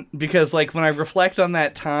didn't, because, like, when I reflect on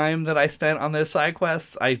that time that I spent on those side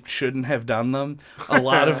quests, I shouldn't have done them. A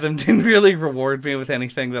lot of them didn't really reward me with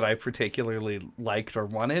anything that I particularly liked or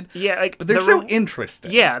wanted. Yeah, like... But they're so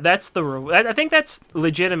interesting. Yeah, that's the... I think that's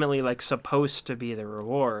legitimately, like, supposed to be the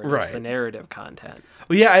reward. Right. It's the narrative content.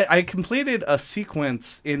 Well, yeah, I completed a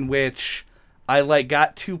sequence in which I, like,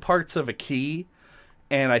 got 2 parts of a key,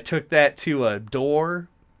 and I took that to a door...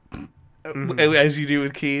 Mm-hmm. As you do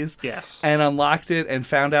with keys. Yes. And unlocked it and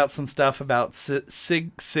found out some stuff about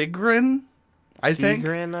Sigrun, I think.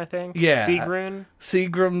 Sigrun, I think? Yeah.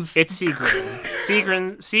 Seagram's... It's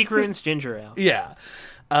Sigrun. Seagrun's ginger ale. Yeah.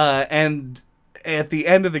 And at the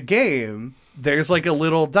end of the game, there's like a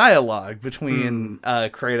little dialogue between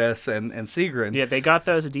Kratos and Sigrun. Yeah, they got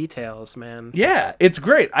those details, man. Yeah, it's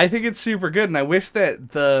great. I think it's super good, and I wish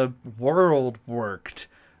that the world worked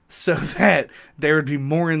so that there would be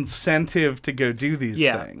more incentive to go do these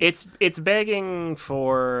things. Yeah, it's begging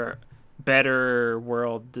for better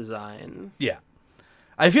world design. Yeah.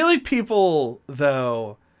 I feel like people,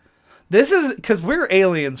 though... This is... Because we're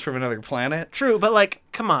aliens from another planet. True, but, like,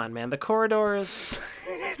 come on, man. The corridors...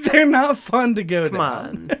 They're not fun to go down. Come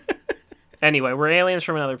on. Anyway, we're aliens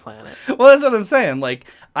from another planet. Well, that's what I'm saying. Like,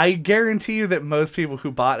 I guarantee you that most people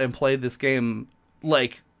who bought and played this game,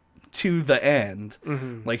 like... to the end,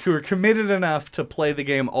 like who are committed enough to play the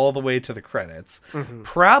game all the way to the credits,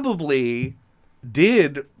 probably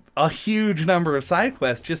did a huge number of side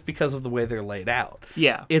quests just because of the way they're laid out.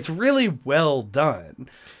 Yeah. It's really well done,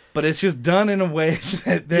 but it's just done in a way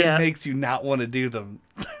that makes you not want to do them.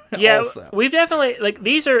 Yeah, also. We've definitely, like,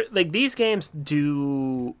 these games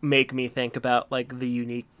do make me think about, like, the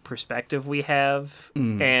unique perspective we have,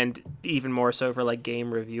 and even more so for, like,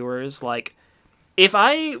 game reviewers, like, if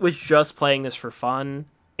I was just playing this for fun,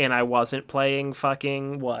 and I wasn't playing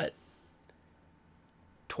fucking,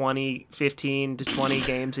 15 to 20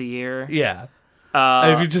 games a year? Yeah.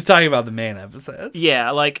 If you're just talking about the main episodes.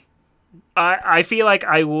 Yeah, like, I feel like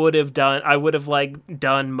I would have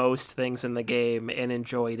done most things in the game and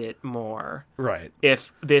enjoyed it more. Right.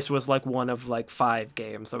 If this was, like, one of, like, 5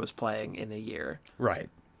 games I was playing in a year. Right.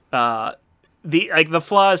 The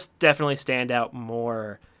flaws definitely stand out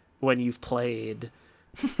more when you've played,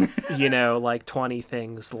 like 20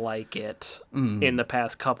 things like it in the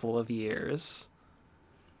past couple of years.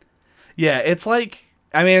 Yeah, it's like,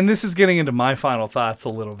 I mean, this is getting into my final thoughts a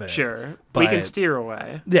little bit. Sure. We can steer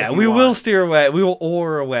away. Yeah, we will steer away. We will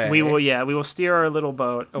oar away. We will steer our little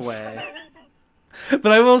boat away.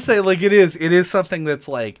 But I will say, like, it is something that's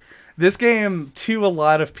like, this game, to a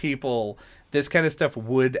lot of people, this kind of stuff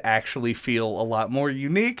would actually feel a lot more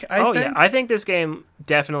unique, I think. Yeah. I think this game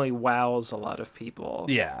definitely wows a lot of people.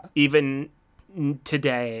 Yeah. Even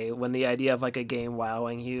today, when the idea of, like, a game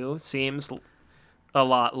wowing you seems a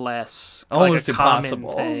lot less... almost like a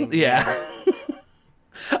impossible. Common thing. Yeah.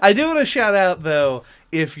 I do want to shout out, though,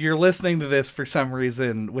 if you're listening to this for some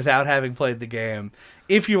reason without having played the game,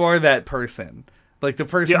 if you are that person... Like the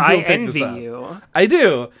person Dude, who I picked this envy up. you. I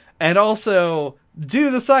do. And also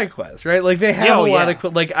do the side quests, right? Like they have a lot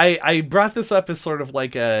of like I brought this up as sort of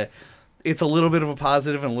like it's a little bit of a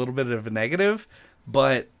positive and a little bit of a negative,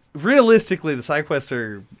 but realistically the side quests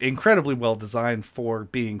are incredibly well designed for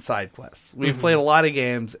being side quests. We've played a lot of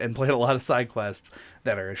games and played a lot of side quests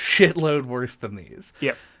that are a shitload worse than these.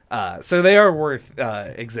 Yep. So they are worth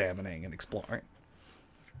examining and exploring.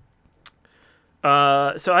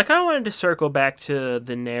 So I kind of wanted to circle back to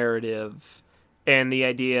the narrative and the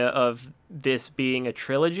idea of this being a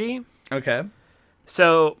trilogy. Okay.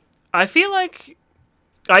 So I feel like,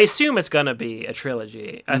 I assume it's going to be a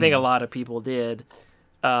trilogy. I think a lot of people did.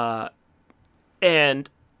 And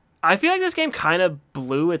I feel like this game kind of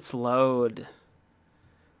blew its load.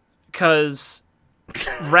 Because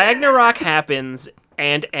Ragnarok happens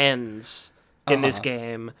and ends in this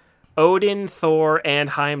game. Odin, Thor,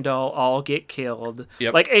 and Heimdall all get killed.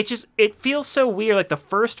 Yep. Like, it feels so weird. Like, the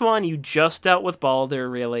first one, you just dealt with Baldur,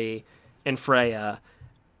 really, and Freya.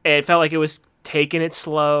 It felt like it was taking it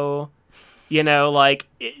slow. You know, like,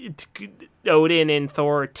 Odin and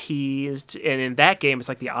Thor are teased. And in that game, it's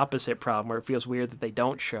like the opposite problem, where it feels weird that they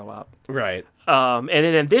don't show up. Right. And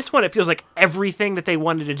then in this one, it feels like everything that they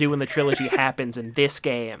wanted to do in the trilogy happens in this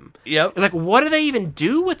game. Yep. It's like, what do they even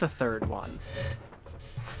do with the third one?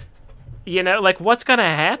 You know, like, what's gonna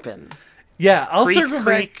happen? Yeah, I'll circle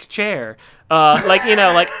back. Chair. Like,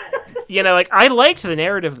 I liked the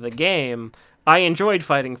narrative of the game. I enjoyed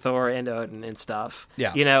fighting Thor and Odin and stuff.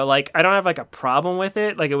 Yeah. You know, like, I don't have, like, a problem with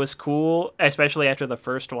it. Like, it was cool, especially after the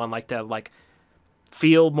first one, like, to, like,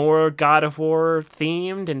 feel more God of War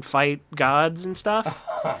themed and fight gods and stuff.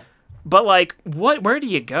 But, like, where do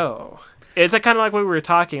you go? It's like kind of like what we were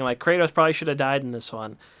talking, like, Kratos probably should have died in this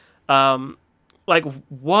one. Like,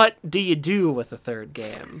 what do you do with the third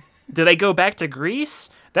game? Do they go back to Greece?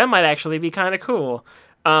 That might actually be kind of cool.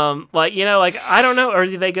 Like, you know, like, I don't know. Or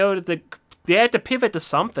do they go to they have to pivot to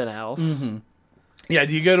something else? Mm-hmm. Yeah,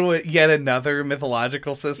 do you go to yet another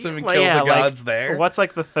mythological system and kill the gods there? What's,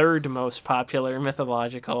 like, the third most popular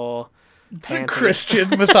mythological It's a Christian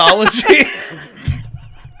mythology.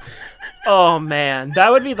 Oh, man.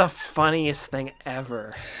 That would be the funniest thing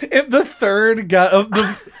ever. If the third god of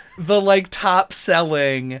the like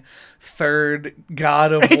top-selling third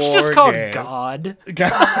God of War It's just called game. God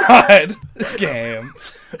game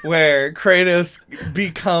where Kratos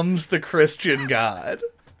becomes the Christian god.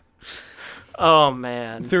 Oh,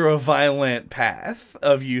 man. Through a violent path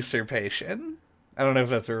of usurpation. I don't know if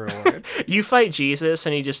that's a real word. You fight Jesus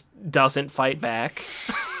and he just doesn't fight back.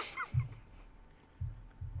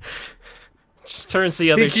 Just turns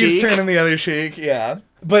the other cheek. He keeps turning the other cheek, yeah.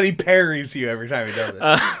 But he parries you every time he does it.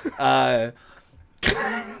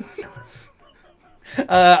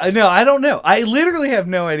 No, I don't know. I literally have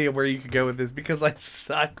no idea where you could go with this because I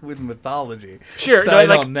suck with mythology. Sure, so I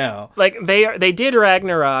don't know. Like they did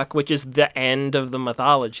Ragnarok, which is the end of the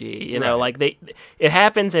mythology. You know, like it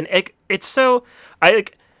happens, and it's so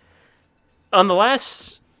on the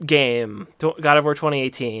last game, God of War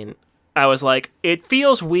 2018, I was like, it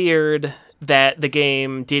feels weird that the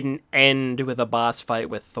game didn't end with a boss fight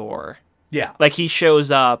with Thor. Yeah, like he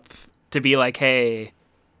shows up to be like, hey.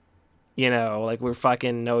 You know, like, we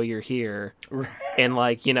fucking know you're here. And,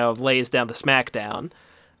 like, you know, lays down the smackdown.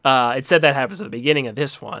 It said that happens at the beginning of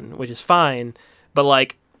this one, which is fine. But,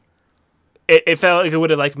 like, it felt like it would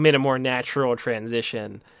have, like, made a more natural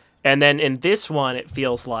transition. And then in this one, it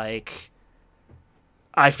feels like...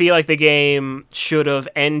 I feel like the game should have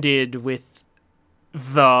ended with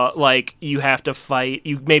the, like, you have to fight...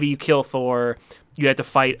 Maybe you kill Thor, you have to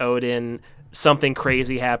fight Odin... Something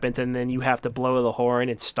crazy happens, and then you have to blow the horn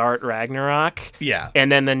and start Ragnarok. Yeah.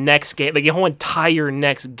 And then the next game, like, the whole entire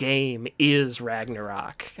next game is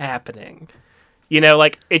Ragnarok happening. You know,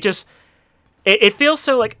 like, it just... It feels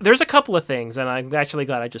so, like... There's a couple of things, and I'm actually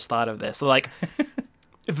glad I just thought of this. Like,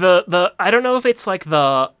 the I don't know if it's, like,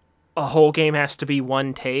 a whole game has to be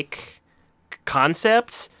one take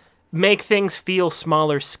concept. Make things feel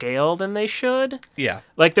smaller scale than they should. Yeah.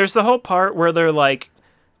 Like, there's the whole part where they're, like...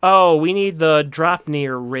 Oh, we need the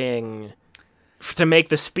Dropnir ring to make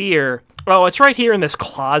the spear. Oh, it's right here in this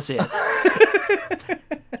closet.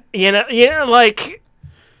 you know, like,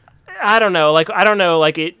 I don't know,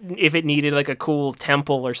 like, if it needed, like, a cool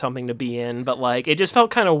temple or something to be in, but, like, it just felt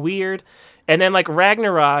kind of weird. And then, like,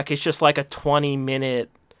 Ragnarok is just, like, a 20-minute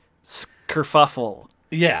kerfuffle.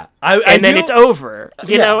 Yeah. And then it's over.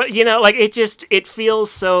 You know, like, it feels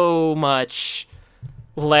so much...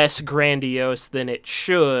 less grandiose than it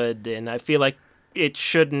should, and I feel like it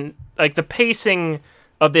shouldn't, like, the pacing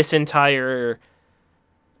of this entire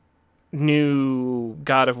new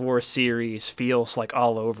God of War series feels like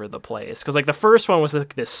all over the place. Because like the first one was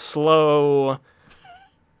like this slow,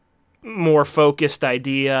 more focused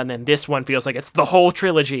idea, and then this one feels like it's the whole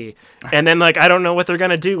trilogy. And then like I don't know what they're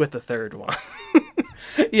gonna do with the third one.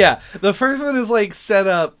 Yeah, the first one is like set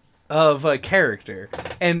up of a character,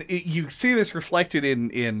 and you see this reflected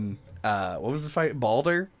in what was the fight?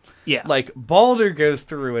 Baldur? Yeah. Like, Baldur goes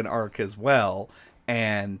through an arc as well,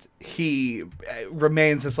 and he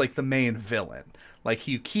remains as, like, the main villain. Like,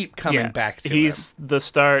 you keep coming back to him. He's the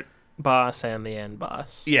start boss and the end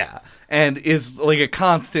boss. Yeah, and is, like, a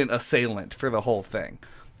constant assailant for the whole thing.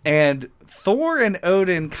 And Thor and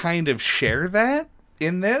Odin kind of share that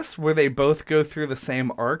in this, where they both go through the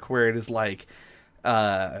same arc, where it is, like,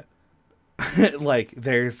 like,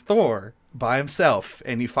 there's Thor by himself,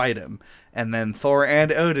 and you fight him. And then Thor and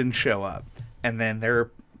Odin show up. And then there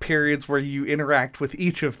are periods where you interact with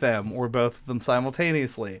each of them, or both of them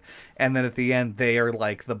simultaneously. And then at the end, they are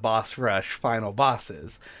like the boss rush final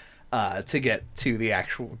bosses to get to the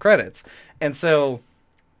actual credits. And so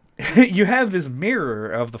you have this mirror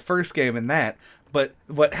of the first game in that, but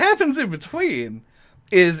what happens in between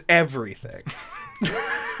is everything.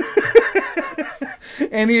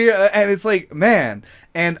 And it's like, man,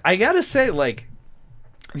 and I gotta say, like,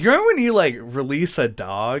 you remember when you like release a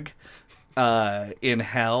dog in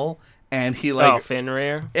hell, and he like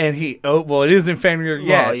Fenrir, and it isn't Fenrir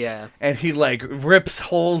yet. Well, yeah, and he like rips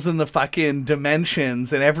holes in the fucking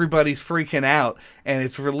dimensions, and everybody's freaking out, and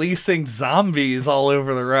it's releasing zombies all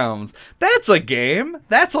over the realms. That's a game.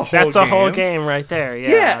 That's a whole game right there.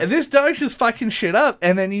 Yeah, this dog's just fucking shit up,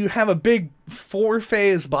 and then you have a big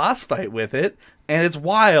 4-phase boss fight with it, and it's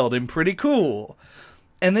wild and pretty cool.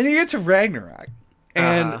 And then you get to Ragnarok,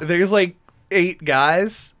 and there's like 8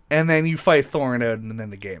 guys, and then you fight Thor and Odin, and then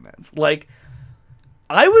the game ends. Like,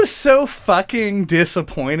 I was so fucking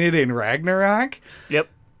disappointed in Ragnarok. Yep.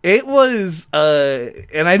 It was,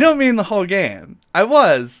 and I don't mean the whole game. I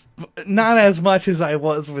was, not as much as I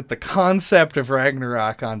was with the concept of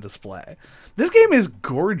Ragnarok on display. This game is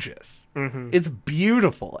gorgeous. Mm-hmm. It's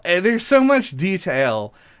beautiful. And there's so much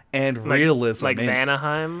detail and realism. Like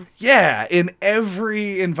Vanaheim? Yeah, in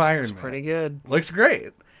every environment. It's pretty good. Looks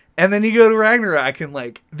great. And then you go to Ragnarok, and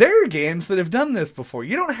like, there are games that have done this before.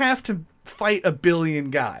 You don't have to fight a billion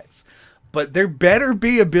guys. But there better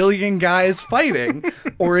be a billion guys fighting,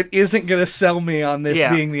 or it isn't going to sell me on this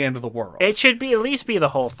being the end of the world. It should be at least be the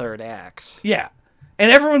whole third act. Yeah.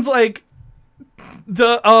 And everyone's like,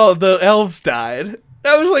 the elves died.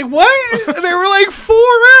 I was like, what? There were like 4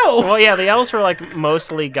 elves. Well, yeah, the elves were like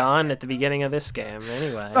mostly gone at the beginning of this game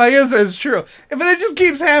anyway. I guess that's true. But it just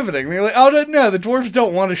keeps happening. They're like, oh, no, the dwarves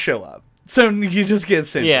don't want to show up. So you just get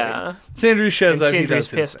Sindri. Yeah. Sindri shows up. Sindri's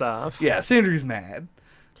pissed off. Yeah, Sindri's mad.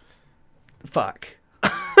 Fuck.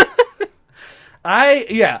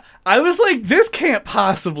 I was like, this can't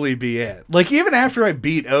possibly be it. Like, even after I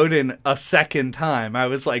beat Odin a second time, I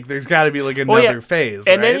was like, there's got to be like another phase.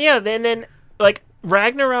 And right? then like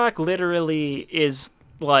Ragnarok literally is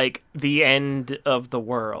like the end of the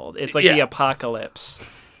world. It's like the apocalypse.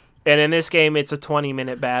 And in this game, it's a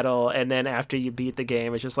 20-minute battle, and then after you beat the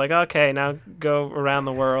game, it's just like, okay, now go around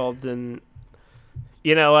the world, and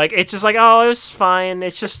you know, like, it's just like, oh, it was fine.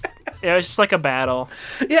 It's just, it's just like a battle.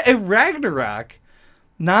 Yeah, and Ragnarok,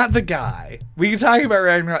 not the guy. We can talk about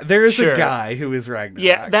Ragnarok. There is a guy who is Ragnarok.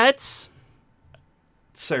 Yeah, that's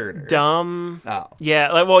Surtur. Dumb. Oh.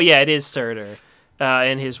 Yeah, like, well, yeah, it is Surtur.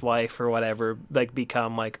 And his wife or whatever, like,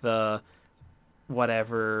 become like the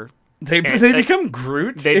whatever. They become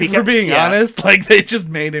Groot. If we're being honest, like, they just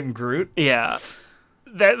made him Groot. Yeah,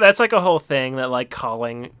 that's like a whole thing that like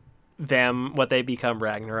calling them what they become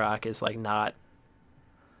Ragnarok is like not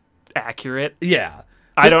accurate. Yeah,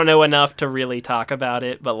 I don't know enough to really talk about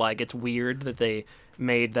it, but like it's weird that they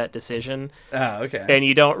made that decision. Oh, okay. And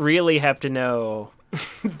you don't really have to know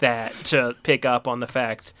that to pick up on the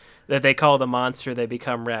fact that they call the monster they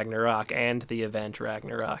become Ragnarok and the event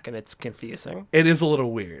Ragnarok, and it's confusing. It is a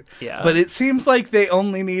little weird. Yeah. But it seems like they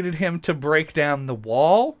only needed him to break down the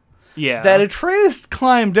wall that Atreus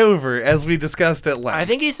climbed over, as we discussed at length. I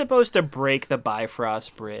think he's supposed to break the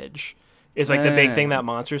Bifrost Bridge, is like the big thing that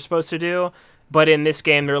monster's supposed to do. But in this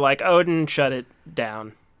game, they're like, Odin, shut it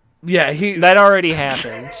down. Yeah, that already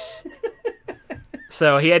happened.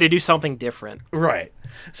 So he had to do something different. Right.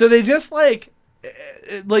 So they just like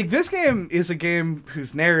this game is a game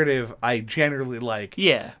whose narrative I generally like.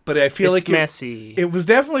 Yeah. But I feel it's like messy. It was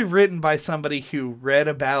definitely written by somebody who read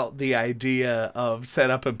about the idea of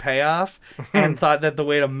setup and payoff and thought that the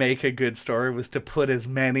way to make a good story was to put as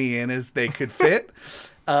many in as they could fit.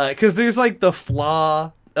 Because there's like the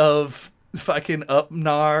flaw of fucking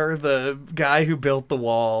Upnar, the guy who built the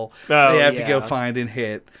wall. Oh, they have to go find and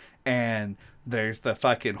hit. And there's the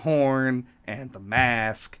fucking horn and the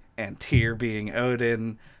mask and Tyr being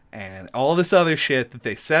Odin and all this other shit that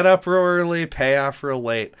they set up real early, pay off real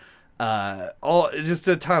late. Just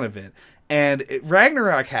a ton of it. And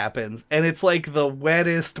Ragnarok happens, and it's like the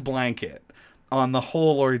wettest blanket on the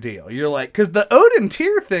whole ordeal. You're like, because the Odin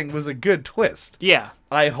Tyr thing was a good twist. Yeah.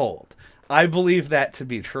 I believe that to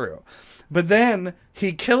be true. But then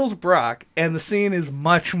he kills Brock, and the scene is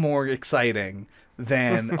much more exciting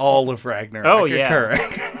than all of Ragnarok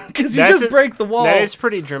occurring. Because you just break the wall. That is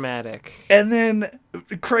pretty dramatic. And then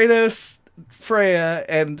Kratos, Freya,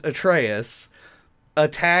 and Atreus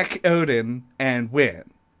attack Odin and win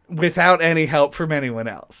without any help from anyone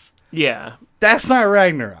else. Yeah. That's not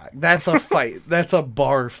Ragnarok. That's a fight. That's a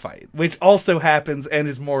bar fight, which also happens and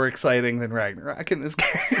is more exciting than Ragnarok in this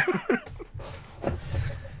game.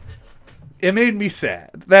 It made me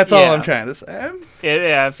sad. That's all I'm trying to say.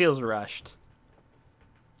 It feels rushed.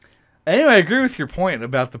 Anyway, I agree with your point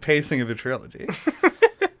about the pacing of the trilogy.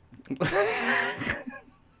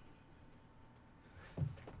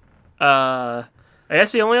 I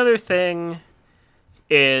guess the only other thing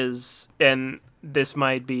is, and this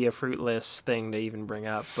might be a fruitless thing to even bring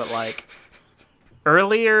up, but like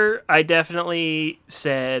earlier, I definitely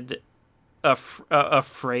said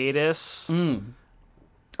Freydis.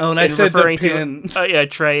 Oh, and I said to pin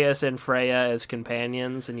Atreus and Freya as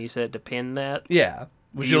companions, and you said to pin that. Yeah.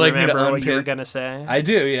 Would you like me to remember what unpin? you were gonna say? I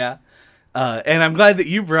do, yeah. And I'm glad that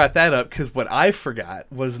you brought that up, because what I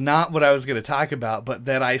forgot was not what I was going to talk about, but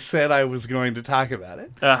that I said I was going to talk about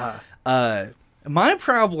it. My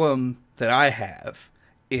problem that I have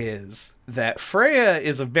is that Freya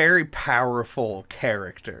is a very powerful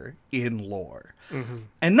character in lore. Mm-hmm.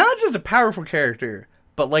 And not just a powerful character,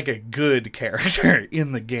 but like a good character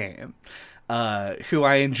in the game, who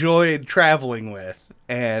I enjoyed traveling with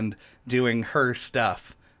and doing her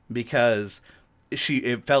stuff, because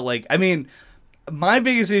it felt like, I mean, my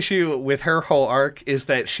biggest issue with her whole arc is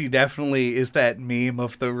that she definitely is that meme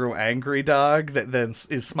of the real angry dog that then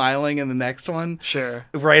is smiling in the next one. Sure.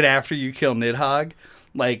 Right after you kill Nidhogg.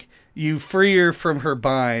 Like, you free her from her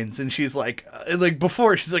binds, and she's like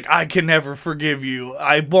before, she's like, I can never forgive you.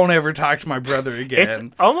 I won't ever talk to my brother again. It's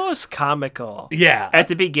almost comical. Yeah. At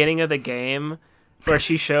the beginning of the game, where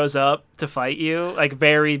she shows up to fight you, like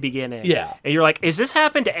very beginning. Yeah. And you're like, is this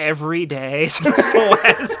happened every day since the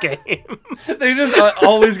last game? They just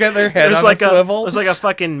always get their head on a swivel. There's like a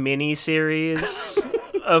fucking mini series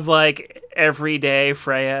of like every day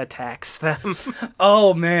Freya attacks them.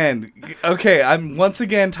 Oh man. Okay, I'm once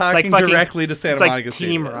again talking directly to Santa Monica It's like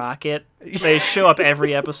Team Studios. Rocket. They show up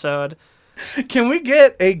every episode. Can we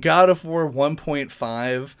get a God of War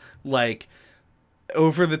 1.5, like,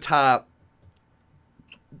 over the top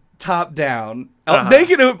down? Make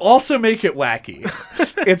it also make it wacky.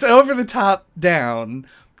 It's over the top down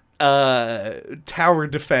tower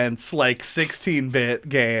defense, like 16-bit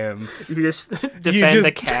game. You just defend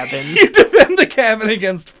the cabin. You defend the cabin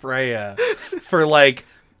against Freya for like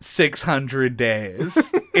 600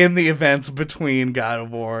 days in the events between God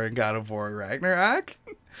of War and God of War Ragnarok.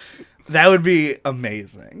 That would be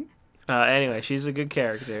amazing. Anyway, she's a good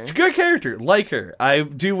character. She's a good character. Like her. I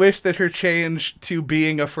do wish that her change to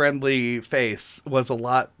being a friendly face was a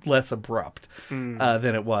lot less abrupt than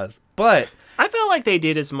it was. But I felt like they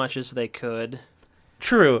did as much as they could.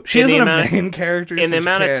 True. She isn't a main character. In the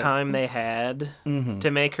amount of time they had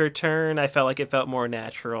to make her turn, I felt like it felt more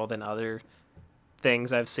natural than other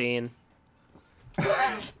things I've seen.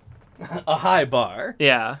 A high bar.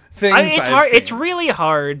 Yeah. It's hard. It's really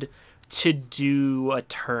hard to do a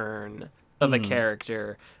turn of a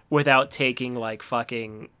character without taking like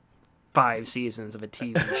fucking 5 seasons of a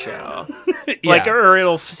TV show. Like, or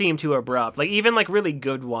it'll seem too abrupt. Like, even like really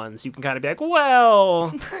good ones, you can kind of be like,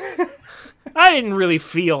 well, I didn't really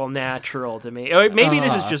feel natural to me. Or maybe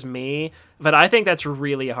this is just me, but I think that's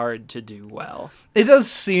really hard to do well. It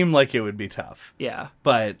does seem like it would be tough. Yeah.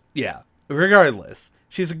 But yeah, regardless,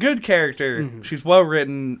 she's a good character. She's well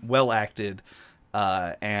written, well acted.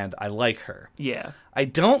 And I like her. Yeah. I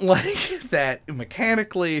don't like that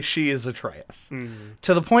mechanically she is Atreus.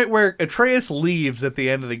 To the point where Atreus leaves at the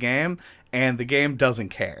end of the game, and the game doesn't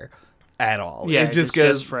care at all. Yeah, it just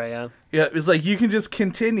goes, just Freya. Yeah, it's like you can just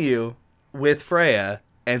continue with Freya,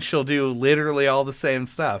 and she'll do literally all the same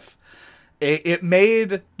stuff. It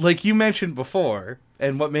made, like you mentioned before,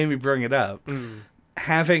 and what made me bring it up,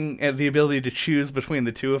 having the ability to choose between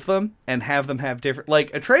the two of them and have them have different,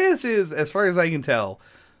 like Atreus is, as far as I can tell,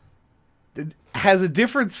 has a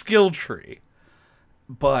different skill tree,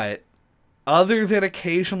 but other than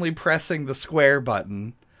occasionally pressing the square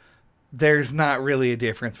button, there's not really a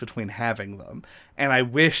difference between having them. And I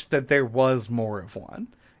wish that there was more of one.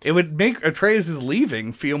 It would make Atreus'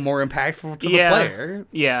 leaving feel more impactful to the player.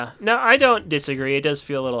 Yeah. No, I don't disagree. It does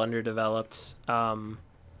feel a little underdeveloped.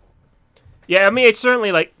 Yeah, I mean, it's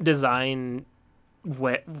certainly, like, design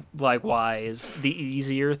wise, the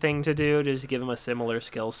easier thing to do, just to give him a similar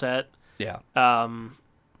skill set. Yeah.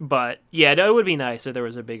 But, yeah, no, it would be nice if there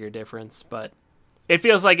was a bigger difference, but it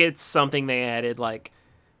feels like it's something they added, like,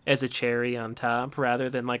 as a cherry on top, rather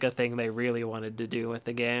than, like, a thing they really wanted to do with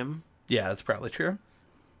the game. Yeah, that's probably true.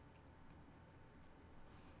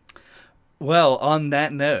 Well, on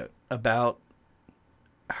that note about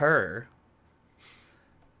her,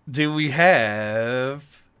 do we have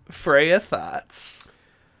Freya thoughts?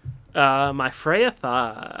 My Freya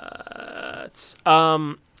thoughts.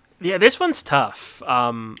 Yeah, this one's tough.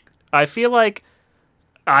 I feel like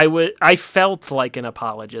I felt like an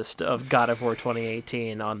apologist of God of War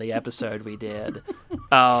 2018 on the episode we did.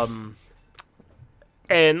 And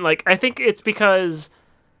like, I think it's because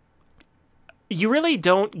you really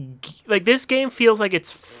don't, like, this game feels like it's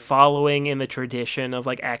following in the tradition of,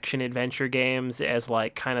 like, action adventure games as,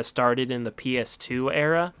 like, kind of started in the PS2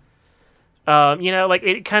 era. You know, like,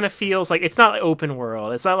 it kind of feels like it's not open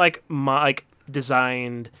world. It's not like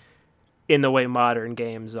designed in the way modern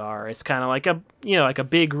games are. It's kind of like a, you know, like a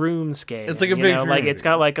big RuneScape. It's like a big room. Like, it's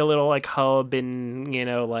got like a little like hub and, you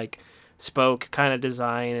know, like spoke kind of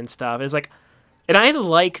design and stuff. It's like, and I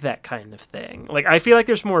like that kind of thing. Like, I feel like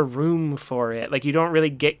there's more room for it. Like, you don't really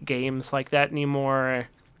get games like that anymore.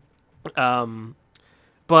 But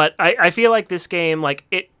I feel like this game, like,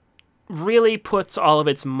 it really puts all of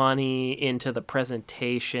its money into the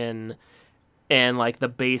presentation and, like, the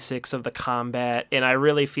basics of the combat. And I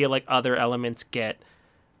really feel like other elements get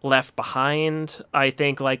left behind. I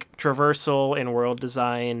think, like, traversal and world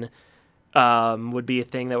design would be a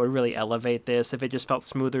thing that would really elevate this if it just felt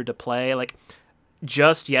smoother to play. Like,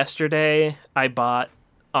 just yesterday, I bought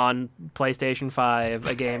on PlayStation 5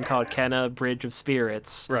 a game called Kenna Bridge of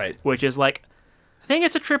Spirits. Right. Which is, like, I think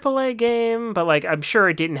it's a AAA game, but, like, I'm sure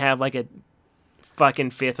it didn't have, like, a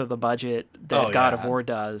fucking fifth of the budget that God of War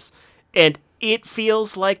does. And it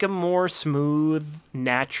feels like a more smooth,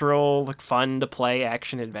 natural, like, fun-to-play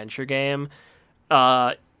action-adventure game.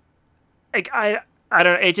 Like, I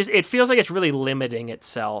don't know, it feels like it's really limiting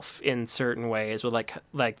itself in certain ways with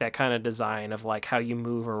like that kind of design of like how you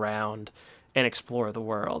move around and explore the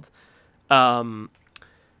world. But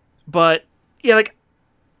yeah, like,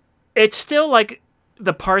 it's still like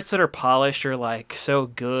the parts that are polished are like so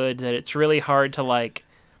good that it's really hard to like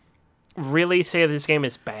really say this game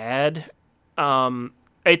is bad.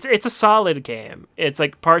 It's a solid game. It's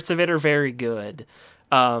like parts of it are very good.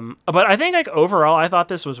 But I think, like, overall, I thought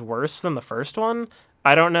this was worse than the first one.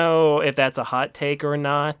 I don't know if that's a hot take or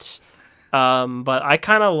not. But I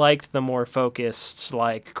kind of liked the more focused,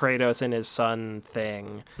 like, Kratos and his son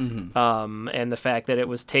thing. Mm-hmm. And the fact that it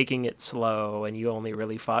was taking it slow and you only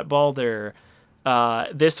really fought Baldur.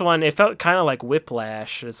 This one, it felt kind of like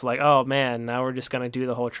Whiplash. It's like, oh, man, now we're just going to do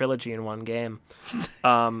the whole trilogy in one game.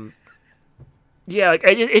 Yeah, like,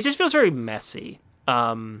 it just feels very messy.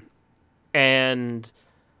 And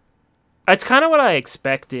it's kind of what I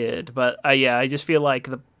expected, but yeah, I just feel like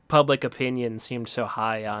the public opinion seemed so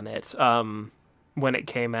high on it when it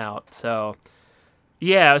came out. So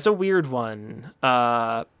yeah, it was a weird one.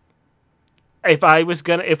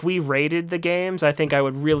 If we rated the games, I think I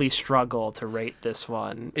would really struggle to rate this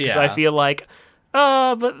one because I feel like,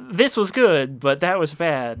 but this was good, but that was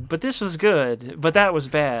bad. But this was good, but that was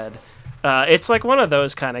bad. It's like one of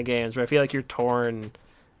those kind of games where I feel like you're torn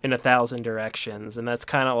in 1,000 directions, and that's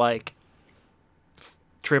kind of like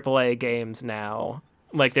AAA games now.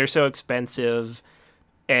 Like, they're so expensive,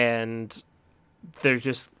 and they're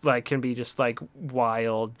just like can be just like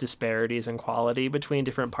wild disparities in quality between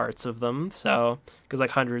different parts of them. So, because like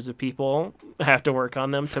hundreds of people have to work on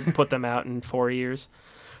them to put them out in 4 years.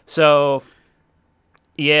 So,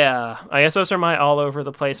 yeah, I guess those are my all over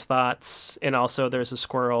the place thoughts. And also, there's a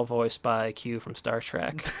squirrel voiced by Q from Star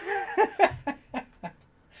Trek.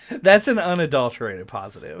 That's an unadulterated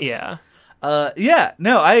positive. Yeah. Yeah,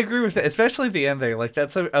 no, I agree with it, especially the end there. Like,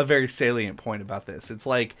 that's a very salient point about this. It's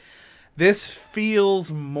like, this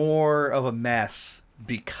feels more of a mess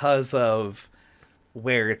because of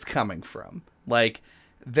where it's coming from. Like,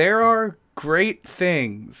 there are great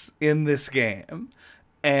things in this game,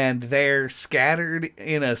 and they're scattered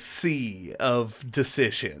in a sea of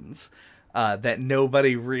decisions that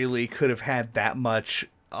nobody really could have had that much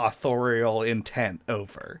authorial intent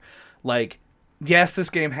over. Like, yes, this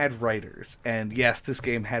game had writers, and yes, this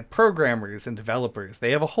game had programmers and developers.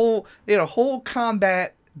 They had a whole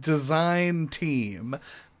combat design team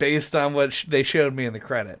based on what they showed me in the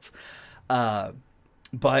credits.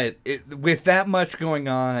 But with that much going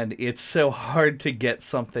on, it's so hard to get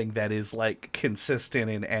something that is like consistent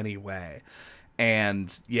in any way.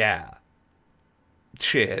 And yeah,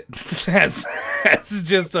 shit, that's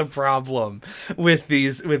just a problem with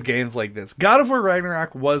games like this. God of War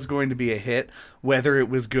Ragnarok was going to be a hit, whether it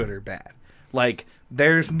was good or bad. Like,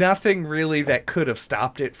 there's nothing really that could have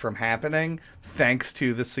stopped it from happening, thanks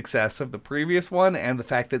to the success of the previous one and the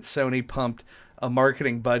fact that Sony pumped a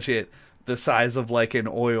marketing budget the size of like an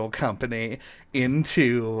oil company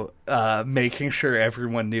into making sure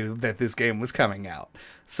everyone knew that this game was coming out.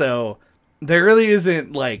 So there really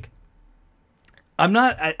isn't like, I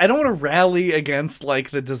don't want to rally against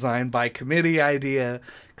like the design by committee idea,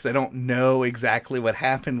 because I don't know exactly what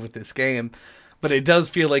happened with this game, but it does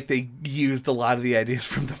feel like they used a lot of the ideas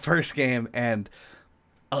from the first game and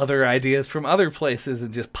other ideas from other places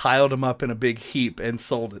and just piled them up in a big heap and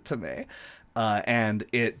sold it to me. And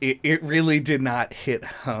it really did not hit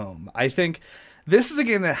home. I think this is a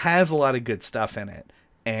game that has a lot of good stuff in it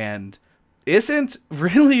and isn't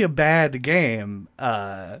really a bad game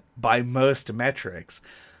by most metrics.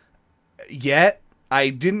 Yet, I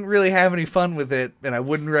didn't really have any fun with it, and I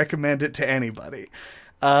wouldn't recommend it to anybody.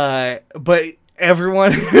 But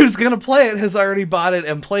everyone who's going to play it has already bought it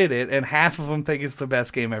and played it, and half of them think it's the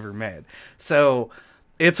best game ever made. So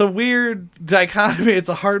it's a weird dichotomy. It's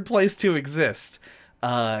a hard place to exist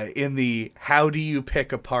in the how do you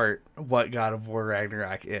pick apart what God of War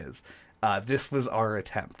Ragnarok is. This was our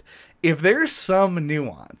attempt. If there's some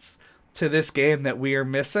nuance to this game that we are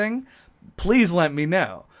missing, please let me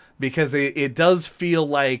know. Because it does feel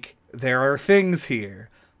like there are things here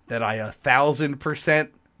that I 1,000%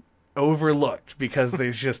 overlooked because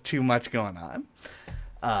there's just too much going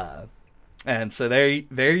on. And so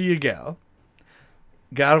there you go.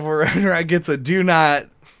 God of War Ragnarok gets a do not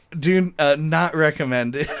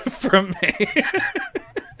recommend it from me.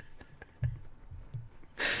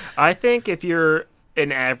 I think if you're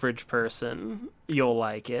an average person, you'll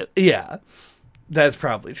like it. Yeah, that's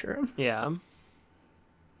probably true. Yeah.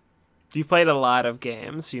 If you've played a lot of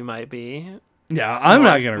games, you might be. Yeah, I'm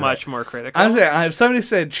not gonna much more critical. I'm saying, if somebody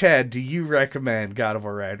said, "Chad, do you recommend God of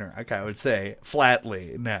War Ragnarok?" I would say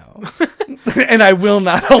flatly no, and I will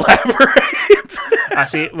not elaborate. I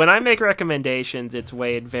see. When I make recommendations, it's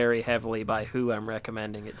weighed very heavily by who I'm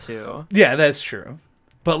recommending it to. Yeah, that's true.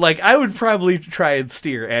 But like, I would probably try and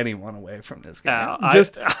steer anyone away from this game. I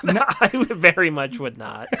very much would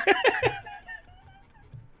not.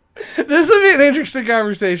 This would be an interesting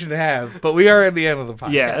conversation to have, but we are at the end of the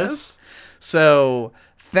podcast. Yes. So,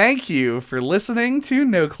 thank you for listening to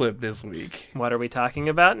No Clip this week. What are we talking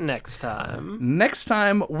about next time? Next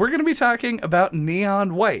time, we're going to be talking about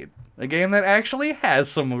Neon White, a game that actually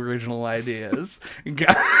has some original ideas.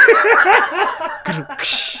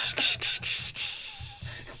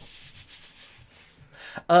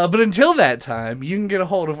 But until that time, you can get a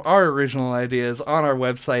hold of our original ideas on our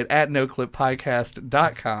website at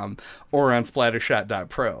noclippodcast.com or on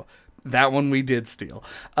splattershot.pro. That one we did steal.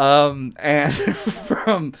 And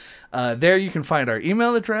from there, you can find our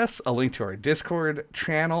email address, a link to our Discord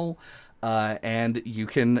channel, and you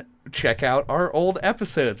can check out our old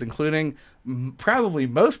episodes, including probably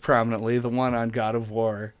most prominently the one on God of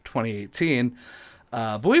War 2018.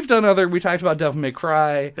 But we've done we talked about Devil May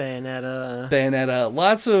Cry, Bayonetta,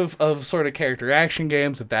 lots of sort of character action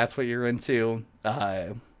games, if that's what you're into.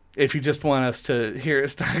 If you just want us to hear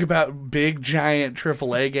us talk about big, giant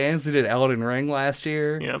AAA games, we did Elden Ring last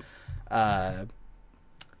year. Yep.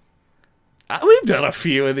 We've done a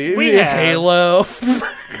few of these. We have. Halo.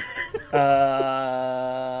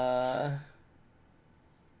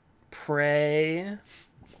 Prey.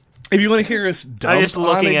 If you want to hear us dump I'm just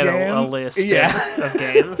looking on at game, a list yeah. of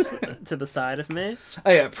games to the side of me.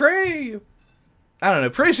 Oh yeah, Prey. I don't know.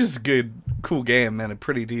 Prey's just a good, cool game and a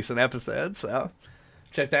pretty decent episode. So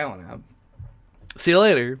check that one out. See you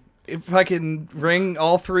later. If I can ring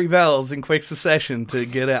all 3 bells in quick succession to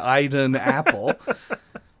get an Iden apple.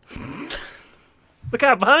 Look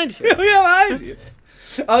out behind you. Look out behind you.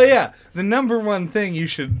 Oh yeah, the number one thing you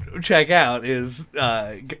should check out is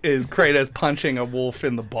Kratos punching a wolf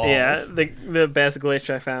in the balls. Yeah, the best glitch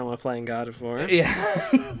I found while playing God of War. Yeah.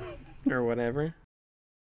 Or whatever.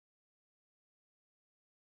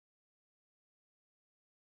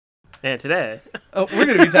 And today... we're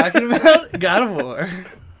going to be talking about God of War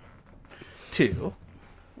 2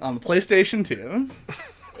 on the PlayStation 2.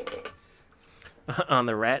 On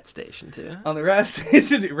the Rat Station 2. On the Rat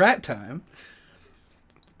Station 2. Rat Time.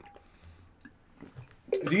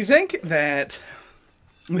 Do you think that,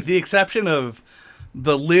 with the exception of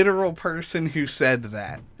the literal person who said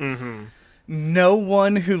that, no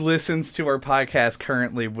one who listens to our podcast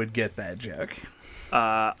currently would get that joke?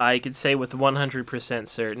 I could say with 100%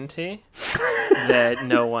 certainty that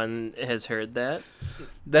no one has heard that.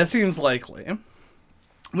 That seems likely.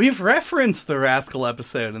 We've referenced the Rascal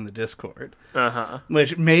episode in the Discord,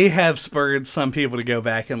 which may have spurred some people to go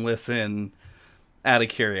back and listen out of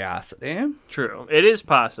curiosity. True. It is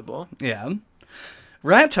possible. Yeah.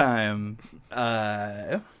 Rat time.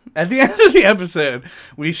 At the end of the episode,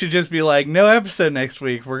 we should just be like, no episode next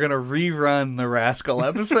week. We're going to rerun the Rascal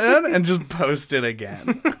episode and just post it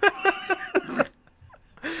again.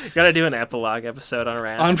 Gotta do an epilogue episode on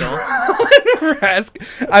Rascal. Rascal.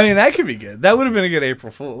 I mean, that could be good. That would have been a good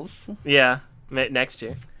April Fool's. Yeah. Next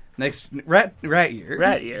year. Next rat year.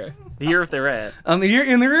 Rat year. The year of the rat. In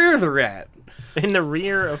the rear of the rat. In the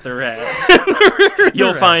rear of the rat.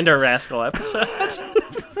 You'll find our Rascal episode.